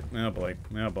 Oh boy. Oh boy.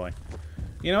 Oh boy.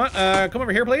 You know what? Come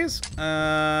over here, please.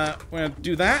 We're gonna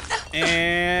do that,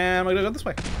 and I'm gonna go this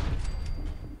way.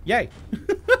 Yay.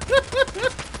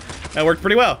 That worked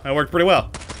pretty well. That worked pretty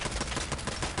well.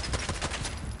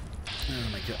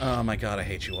 Oh my god, I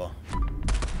hate you all.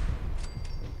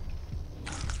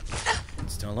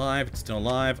 It's still alive, it's still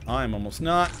alive. I'm almost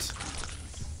not.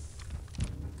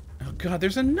 Oh god,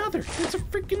 there's another. There's a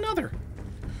freaking other.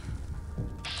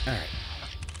 Alright.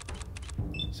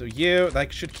 So you,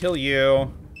 that should kill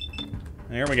you.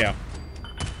 There we go.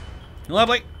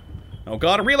 Lovely. Oh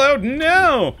god, a reload.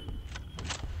 No!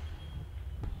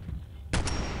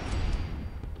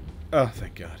 Oh,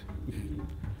 thank god.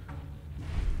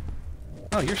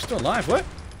 Oh, you're still alive. What?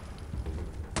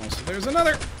 Oh, so there's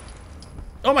another.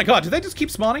 Oh my god, do they just keep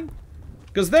spawning?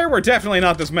 Because there were definitely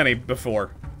not this many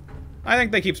before. I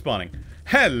think they keep spawning.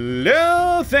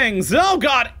 Hello, things. Oh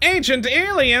god, ancient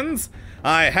aliens!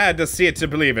 I had to see it to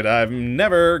believe it. I'm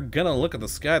never gonna look at the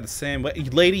sky the same way.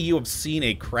 Lady, you have seen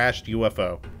a crashed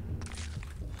UFO.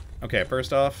 Okay,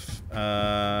 first off,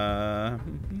 yeah,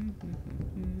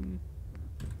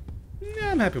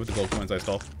 I'm happy with the gold coins I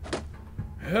stole.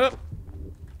 Hup.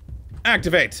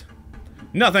 Activate.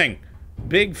 Nothing.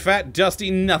 Big, fat, dusty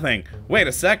nothing. Wait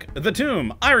a sec. The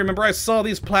tomb. I remember I saw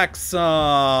these plaques. Oh.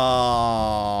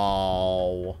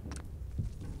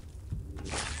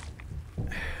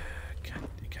 God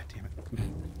damn it.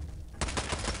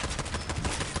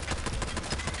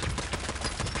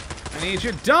 I need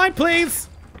you to die, please.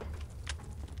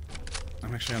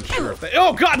 I'm actually unsure if they.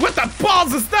 Oh god, what the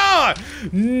balls is that?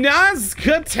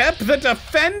 Nazkatep the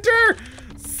Defender?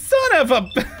 Son of a.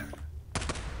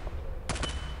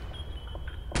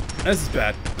 This is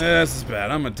bad. This is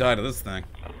bad. I'm gonna die to this thing.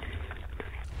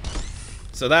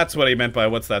 So that's what he meant by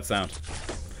what's that sound?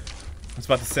 I was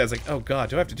about to say, I was like, oh god,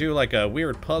 do I have to do like a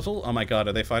weird puzzle? Oh my god,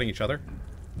 are they fighting each other?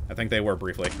 I think they were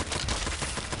briefly.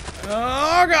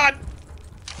 Oh god!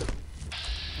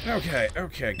 Okay,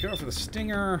 okay, go for the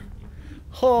stinger.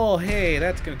 Oh, hey,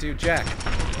 that's gonna do jack.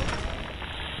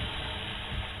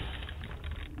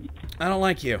 I don't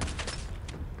like you.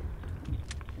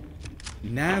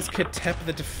 Nazkatep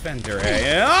the Defender,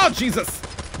 eh? Oh, Jesus!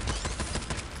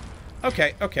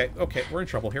 Okay, okay, okay. We're in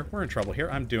trouble here. We're in trouble here.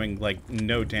 I'm doing, like,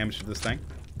 no damage to this thing.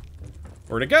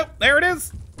 Where'd it go? There it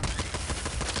is!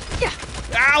 Yeah.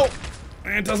 Ow!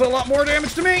 It does a lot more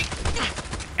damage to me!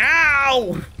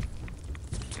 Ow!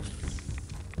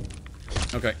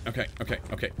 Okay, okay, okay,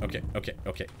 okay, okay, okay,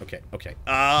 okay, okay, okay.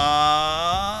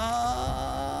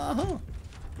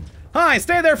 Hi,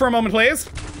 stay there for a moment, please.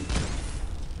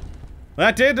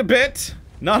 That did a bit.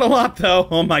 Not a lot, though.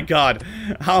 Oh my god.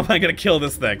 How am I gonna kill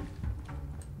this thing?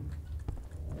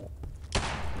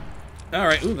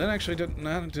 Alright, ooh, that actually did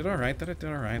alright. That did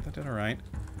alright. That did alright.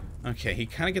 Okay, he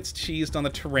kind of gets cheesed on the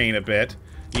terrain a bit.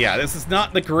 Yeah, this is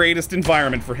not the greatest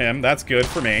environment for him. That's good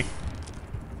for me.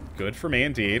 Good for me,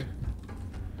 indeed.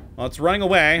 Well, it's running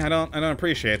away. I don't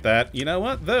appreciate that. You know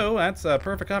what, though? That's a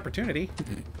perfect opportunity.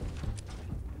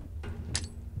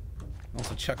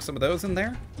 Also chuck some of those in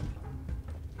there.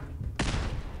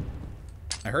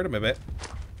 I hurt him a bit.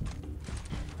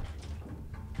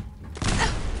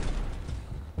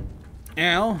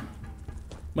 Ow.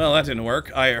 Well, that didn't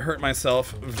work. I hurt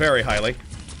myself very highly.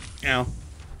 Ow.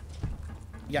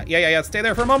 Yeah. Stay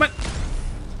there for a moment.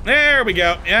 There we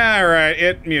go. Yeah, all right.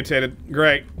 It mutated.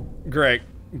 Great. Great.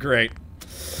 Great.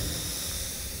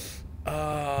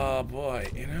 Oh, boy.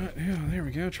 You know what? Yeah, there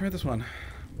we go. Try this one.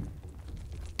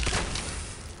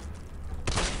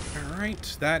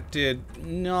 Alright. That did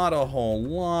not a whole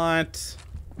lot.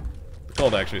 The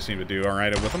cold actually seemed to do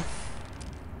alright with him.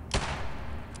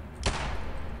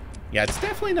 Yeah, it's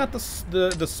definitely not the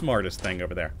smartest thing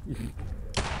over there.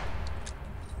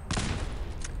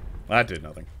 That did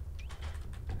nothing.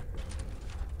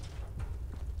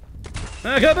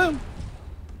 Kaboom!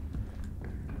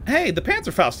 Hey, the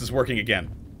Panzerfaust is working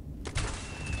again.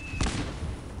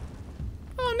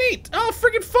 Oh, neat! Oh,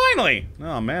 freaking finally!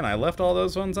 Oh, man, I left all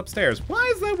those ones upstairs. Why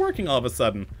is that working all of a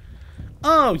sudden?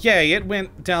 Oh, yay, it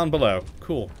went down below.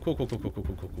 Cool. Cool.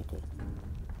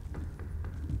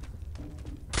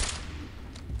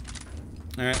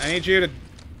 Alright, I need you to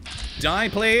die,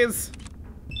 please.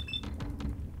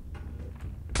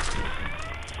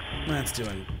 That's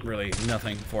doing really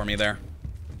nothing for me there.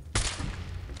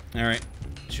 Alright.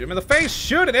 Shoot him in the face!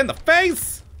 Shoot it in the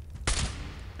face!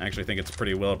 I actually think it's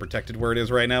pretty well protected where it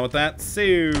is right now with that.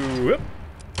 So, whoop.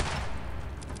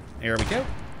 There we go.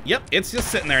 Yep, it's just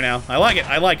sitting there now. I like it.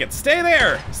 I like it. Stay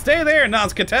there! Stay there,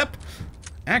 Nazkatep!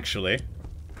 Actually,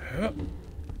 yeah,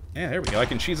 there we go. I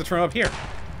can cheese it from up here.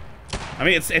 I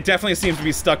mean, it definitely seems to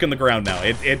be stuck in the ground now.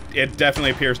 It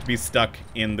definitely appears to be stuck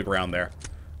in the ground there.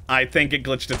 I think it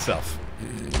glitched itself.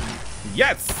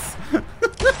 Yes!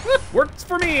 Works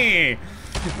for me!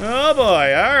 Oh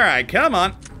boy, alright, come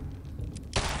on.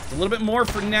 Just a little bit more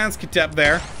for Nazkatep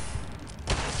there.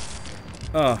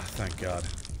 Oh, thank God.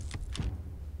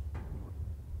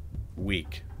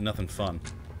 Weak. Nothing fun.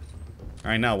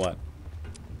 Alright, now what?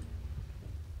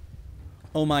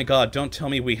 Oh my God, don't tell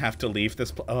me we have to leave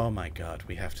this pl- Oh my God,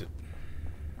 we have to...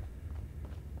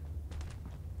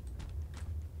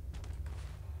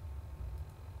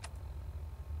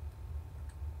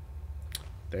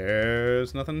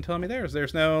 There's nothing telling me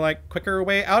there's no, like, quicker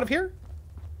way out of here?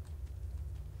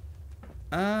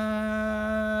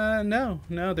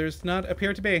 No, there's not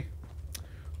appear to be.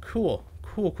 Cool.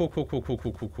 Cool.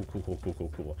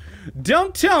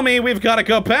 Don't tell me we've got to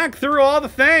go back through all the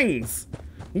things!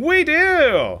 We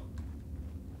do!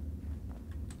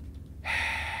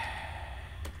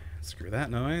 Screw that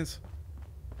noise.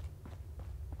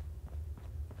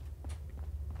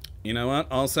 You know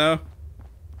what? Also,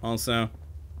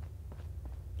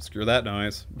 screw that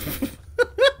noise.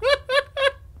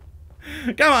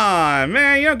 Come on,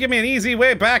 man, you don't give me an easy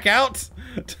way back out.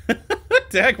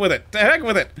 To heck with it. To heck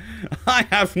with it. I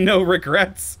have no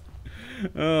regrets.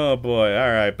 Oh boy.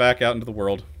 Alright, back out into the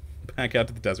world. Back out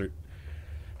to the desert.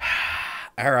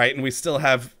 Alright, and we still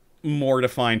have more to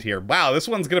find here. Wow, this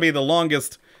one's gonna be the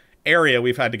longest area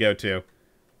we've had to go to.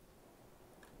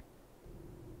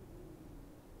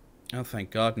 Oh,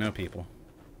 thank God, no people.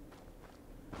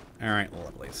 Alright,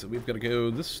 lovely. So we've got to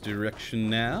go this direction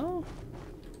now.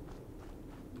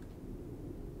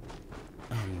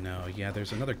 Oh no, yeah,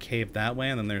 there's another cave that way,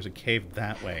 and then there's a cave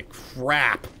that way.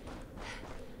 Crap!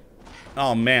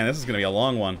 Oh man, this is gonna be a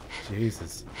long one.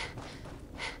 Jesus.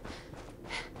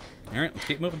 Alright, let's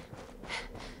keep moving.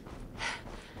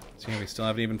 So yeah, we still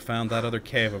haven't even found that other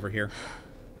cave over here.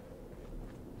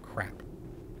 Crap.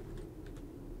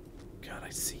 God, I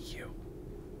see you.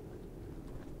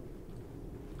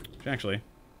 Actually.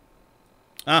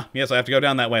 Ah, yes, I have to go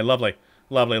down that way. Lovely.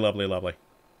 Lovely.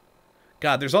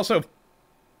 God, there's also...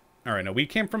 Alright, no, we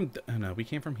came from... Oh, no, we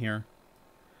came from here.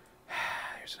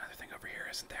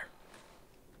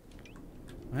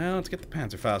 Well, let's get the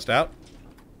Panzerfaust out.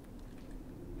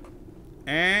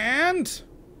 And...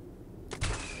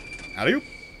 Alley-oop.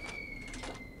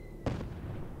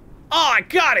 Oh, I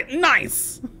got it!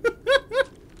 Nice!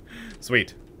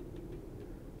 Sweet.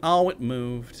 Oh, it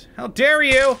moved. How dare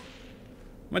you! I'm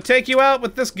gonna take you out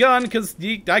with this gun, because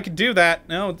I could do that.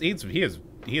 No, he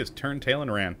has turned tail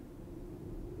and ran.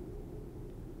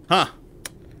 Huh.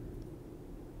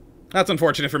 That's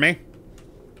unfortunate for me.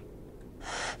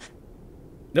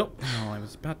 Nope. Oh, I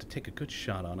was about to take a good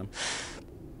shot on him.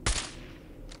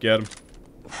 Get him.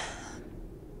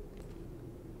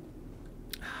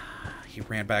 He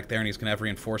ran back there and he's gonna have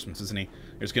reinforcements, isn't he?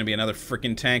 There's gonna be another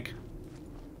freaking tank.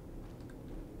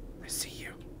 I see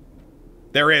you.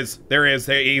 There is.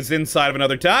 He's inside of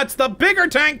another tank. It's the bigger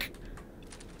tank!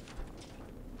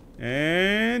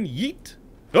 And yeet.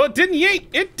 Oh, it didn't yeet!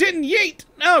 It didn't yeet!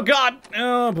 Oh, God!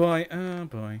 Oh, boy. Oh,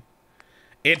 boy.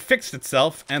 It fixed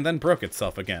itself and then broke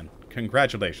itself again.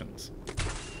 Congratulations.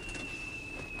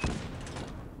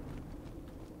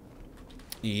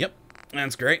 Yep.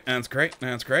 That's great. That's great.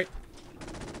 That's great.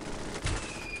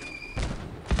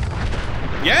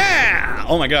 Yeah!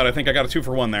 Oh my god, I think I got a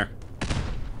 2-for-1 there.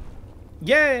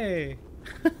 Yay!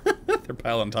 They're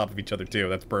piled on top of each other too.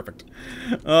 That's perfect.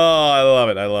 Oh, I love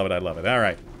it. I love it. I love it. All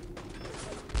right.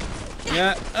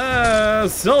 Yeah,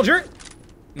 soldier.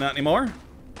 Not anymore.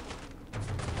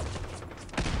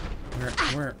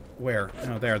 Where?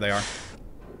 Oh, there they are.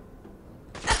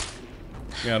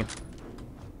 Got him.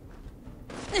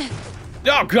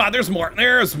 Oh god, there's more.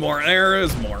 There's more. There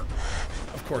is more.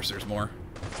 Of course there's more.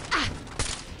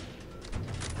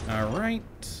 Alright.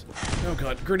 Oh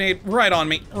god, grenade right on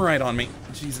me. Right on me.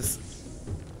 Jesus.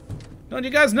 Don't you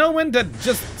guys know when to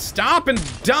just stop and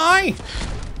die?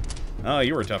 Oh,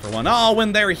 you were a tougher one. Oh,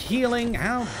 when they're healing,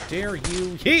 how dare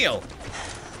you heal?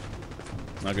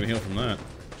 Not gonna heal from that.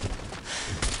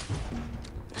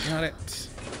 Got it.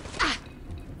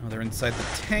 Oh, they're inside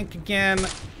the tank again.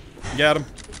 Got him.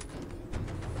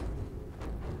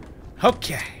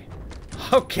 Okay.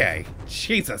 Okay.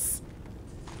 Jesus.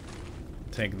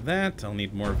 Take that. I'll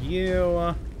need more of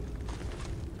you.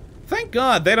 Thank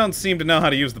God they don't seem to know how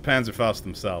to use the Panzerfaust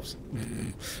themselves.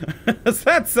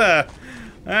 That's,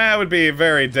 that would be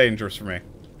very dangerous for me.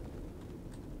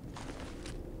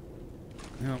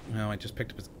 No, I just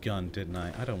picked up his gun, didn't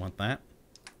I? I don't want that.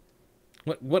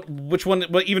 Which one,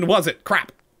 what even was it?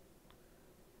 Crap.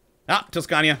 Ah,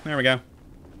 Tuscania. There we go.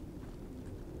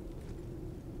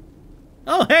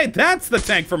 Oh, hey, that's the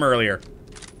tank from earlier.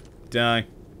 Die.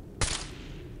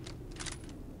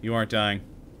 You aren't dying.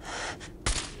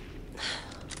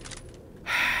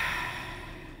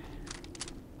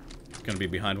 It's gonna be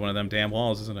behind one of them damn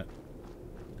walls, isn't it?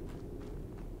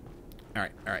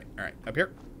 Alright, alright, alright. Up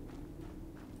here.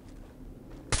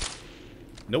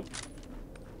 Nope.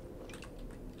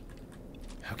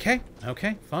 Okay,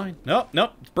 okay, fine. Nope,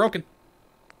 nope, it's broken.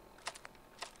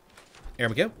 There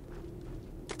we go.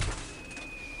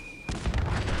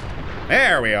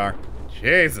 There we are.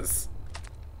 Jesus.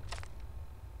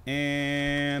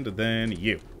 And then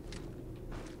you.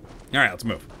 Alright, let's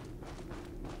move.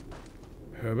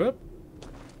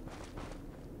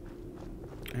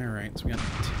 Alright, so we got...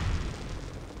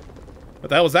 What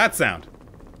the hell was that sound?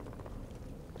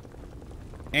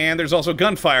 And there's also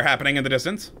gunfire happening in the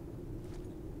distance.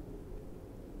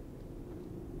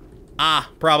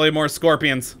 Ah, probably more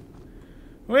scorpions.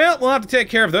 Well, we'll have to take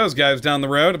care of those guys down the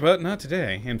road, but not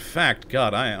today. In fact,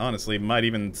 God, I honestly might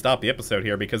even stop the episode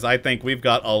here because I think we've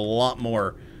got a lot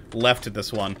more left to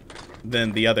this one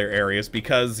than the other areas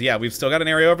because, yeah, we've still got an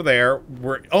area over there.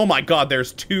 Oh my God,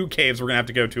 there's 2 caves we're gonna have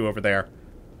to go to over there.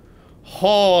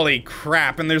 Holy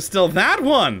crap, and there's still that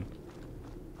one!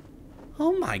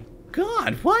 Oh my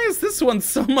God, why is this one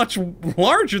so much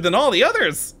larger than all the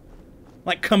others?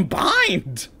 Like,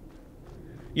 combined!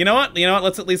 You know what? You know what?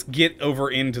 Let's at least get over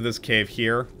into this cave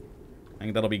here. I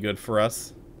think that'll be good for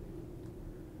us.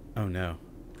 Oh no.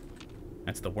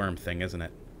 That's the worm thing, isn't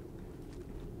it?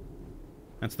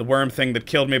 That's the worm thing that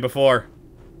killed me before.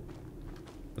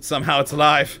 But somehow it's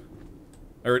alive.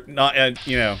 Or not,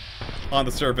 you know, on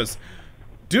the surface.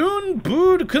 Dune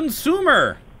Bood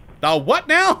Consumer! The what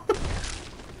now?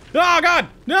 Oh god!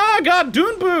 Oh god!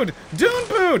 Dune Bood! Dune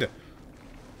Bood!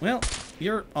 Well,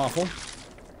 you're awful.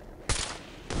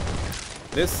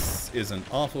 This is an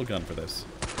awful gun for this.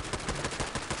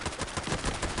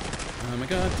 Oh my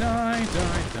god, die,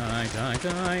 die, die, die,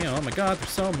 die. Oh my god, there's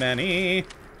so many.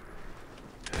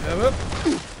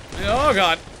 Oh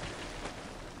god.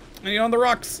 Are you on the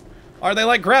rocks? Are they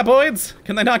like graboids?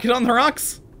 Can they not get on the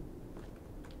rocks?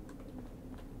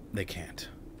 They can't.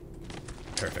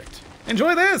 Perfect.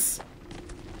 Enjoy this!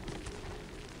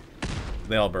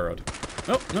 They all burrowed.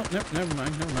 Oh, no, no, never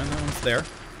mind, never mind. That one's there.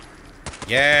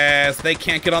 Yes, they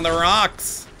can't get on the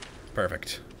rocks.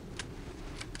 Perfect.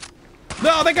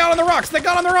 No, they got on the rocks. They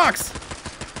got on the rocks.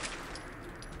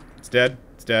 It's dead.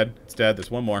 It's dead. It's dead.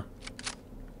 There's one more.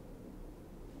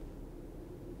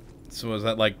 So is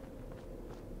that like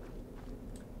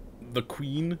the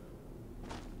queen?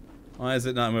 Why is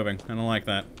it not moving? I don't like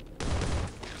that.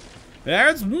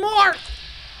 There's more!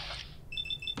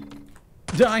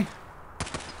 Die.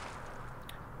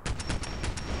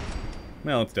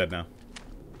 Well, it's dead now.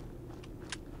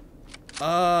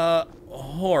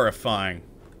 Horrifying.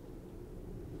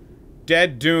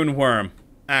 Dead dune worm.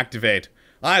 Activate.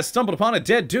 I stumbled upon a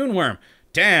dead dune worm.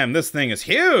 Damn, this thing is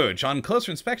huge! On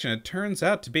closer inspection, it turns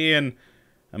out to be an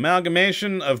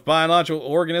amalgamation of biological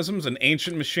organisms and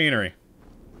ancient machinery.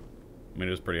 I mean,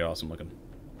 it was pretty awesome looking.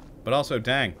 But also,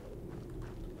 dang.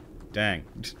 Dang.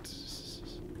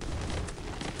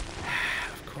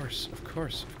 Of course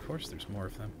there's more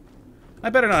of them. I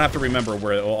better not have to remember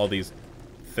where all these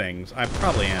things. I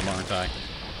probably am, aren't I?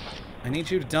 I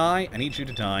need you to die. I need you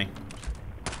to die.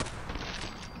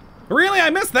 Really?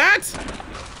 I missed that?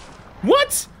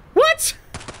 What? What?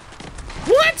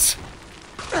 What?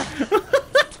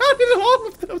 How did all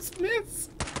of those miss?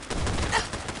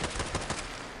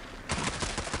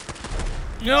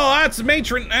 No, that's a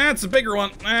matron. That's a bigger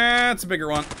one. That's a bigger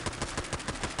one.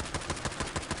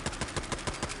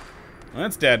 Well,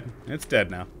 it's dead. It's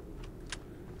dead now.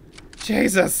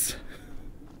 Jesus.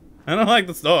 I don't like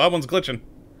this. Oh, that one's glitching.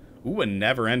 Ooh, a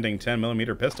never-ending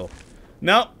 10mm pistol.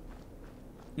 No.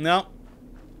 No.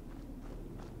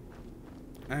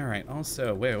 Alright,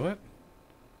 also, wait, what?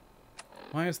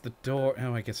 Why is the door...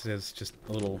 Oh, I guess it is just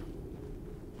a little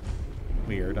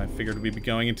weird. I figured we'd be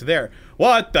going into there.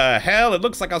 What the hell? It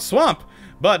looks like a swamp,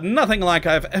 but nothing like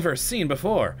I've ever seen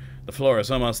before. The floor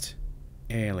is almost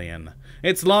alien.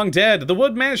 It's long dead. The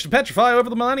wood managed to petrify over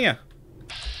the millennia.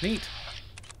 Neat.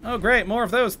 Oh, great. More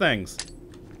of those things.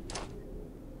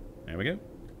 There we go.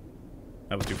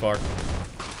 That was too far.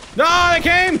 No, they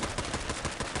came!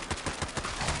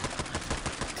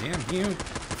 Damn you.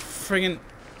 Friggin'.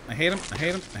 I hate him. I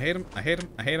hate him. I hate him. I hate him.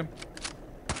 I hate him.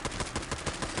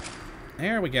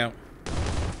 There we go.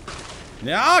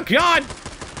 Oh, God!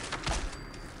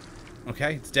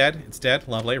 Okay, it's dead. It's dead.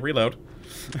 Lovely. Reload.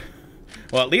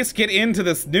 Well, at least get into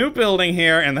this new building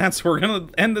here, and that's where we're gonna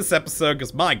end this episode,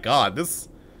 because my God, this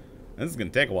is gonna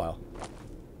take a while.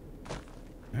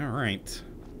 Alright.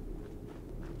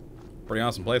 Pretty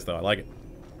awesome place, though. I like it.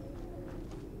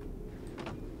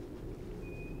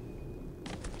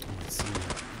 Let's see.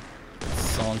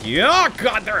 Soggy. Oh,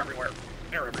 God, they're everywhere.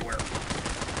 They're everywhere.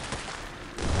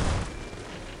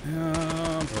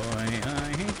 Oh, boy,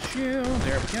 I hate you.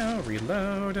 There we go.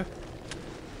 Reload.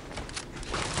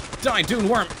 Die, dune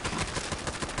worm.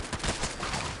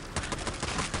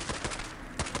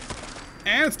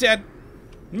 And it's dead.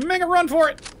 Make a run for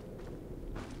it.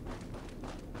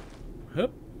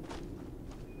 Hup.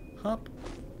 Hop.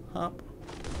 Hop.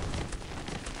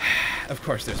 Of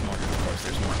course there's more. Of course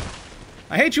there's more.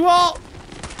 I hate you all.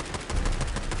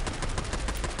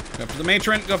 Go for the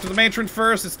matron. Go for the matron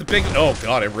first. It's the big... Oh,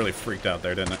 God, it really freaked out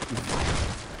there, didn't it?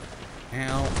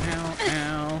 Ow, ow,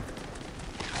 ow.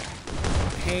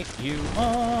 Hate you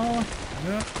all.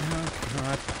 Oh,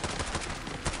 God.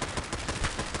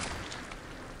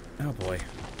 Oh, boy.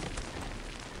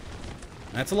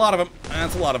 That's a lot of them.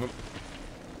 That's a lot of them.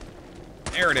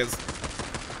 There it is.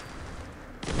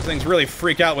 These things really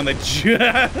freak out when they just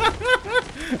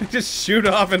shoot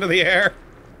off into the air.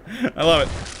 I love it.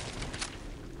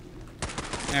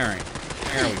 Alright.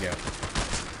 There we go.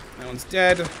 That one's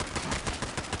dead.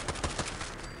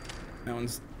 That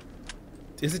one's...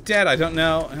 Is it dead? I don't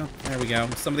know. Oh, there we go.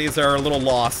 Some of these are a little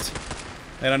lost.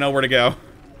 They don't know where to go.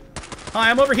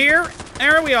 Hi, I'm over here.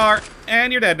 There we are.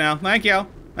 And you're dead now. Thank you.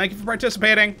 Thank you for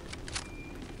participating.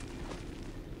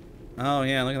 Oh,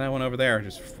 yeah, look at that one over there.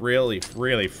 Just really,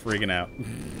 really freaking out.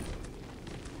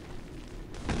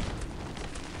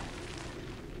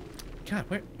 God,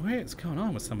 what is going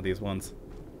on with some of these ones?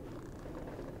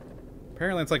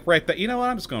 Apparently it's like right there. You know what?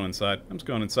 I'm just going inside. I'm just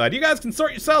going inside. You guys can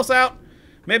sort yourselves out.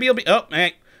 Maybe you'll be... Oh,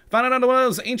 hey. Found it under one of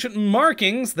those ancient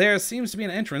markings. There seems to be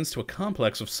an entrance to a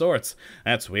complex of sorts.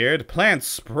 That's weird. Plants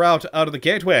sprout out of the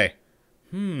gateway.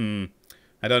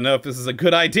 I don't know if this is a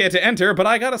good idea to enter, but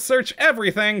I gotta search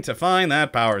everything to find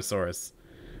that power source.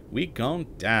 We gon'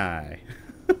 die.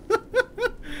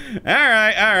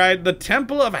 Alright, alright. The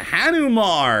Temple of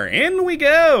Hanuman. In we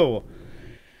go.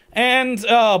 And,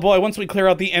 oh boy, once we clear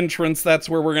out the entrance, that's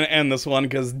where we're going to end this one,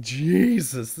 because,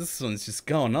 Jesus, this one's just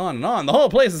going on and on. The whole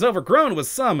place is overgrown with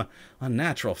some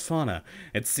unnatural fauna.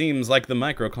 It seems like the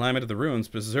microclimate of the ruins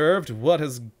preserved what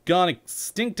has gone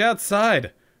extinct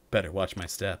outside. Better watch my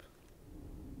step.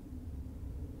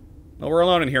 Well, we're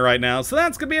alone in here right now, so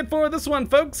that's going to be it for this one,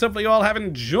 folks. Hopefully you all have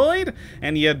enjoyed,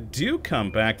 and you do come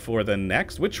back for the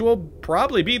next, which will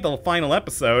probably be the final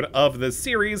episode of this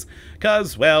series,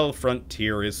 because, well,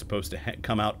 Frontier is supposed to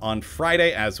come out on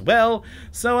Friday as well,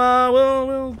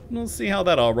 so we'll see how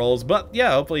that all rolls. But,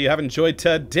 yeah, hopefully you have enjoyed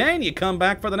today, and you come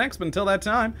back for the next, but until that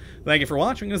time, thank you for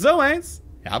watching, and as always,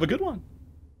 have a good one.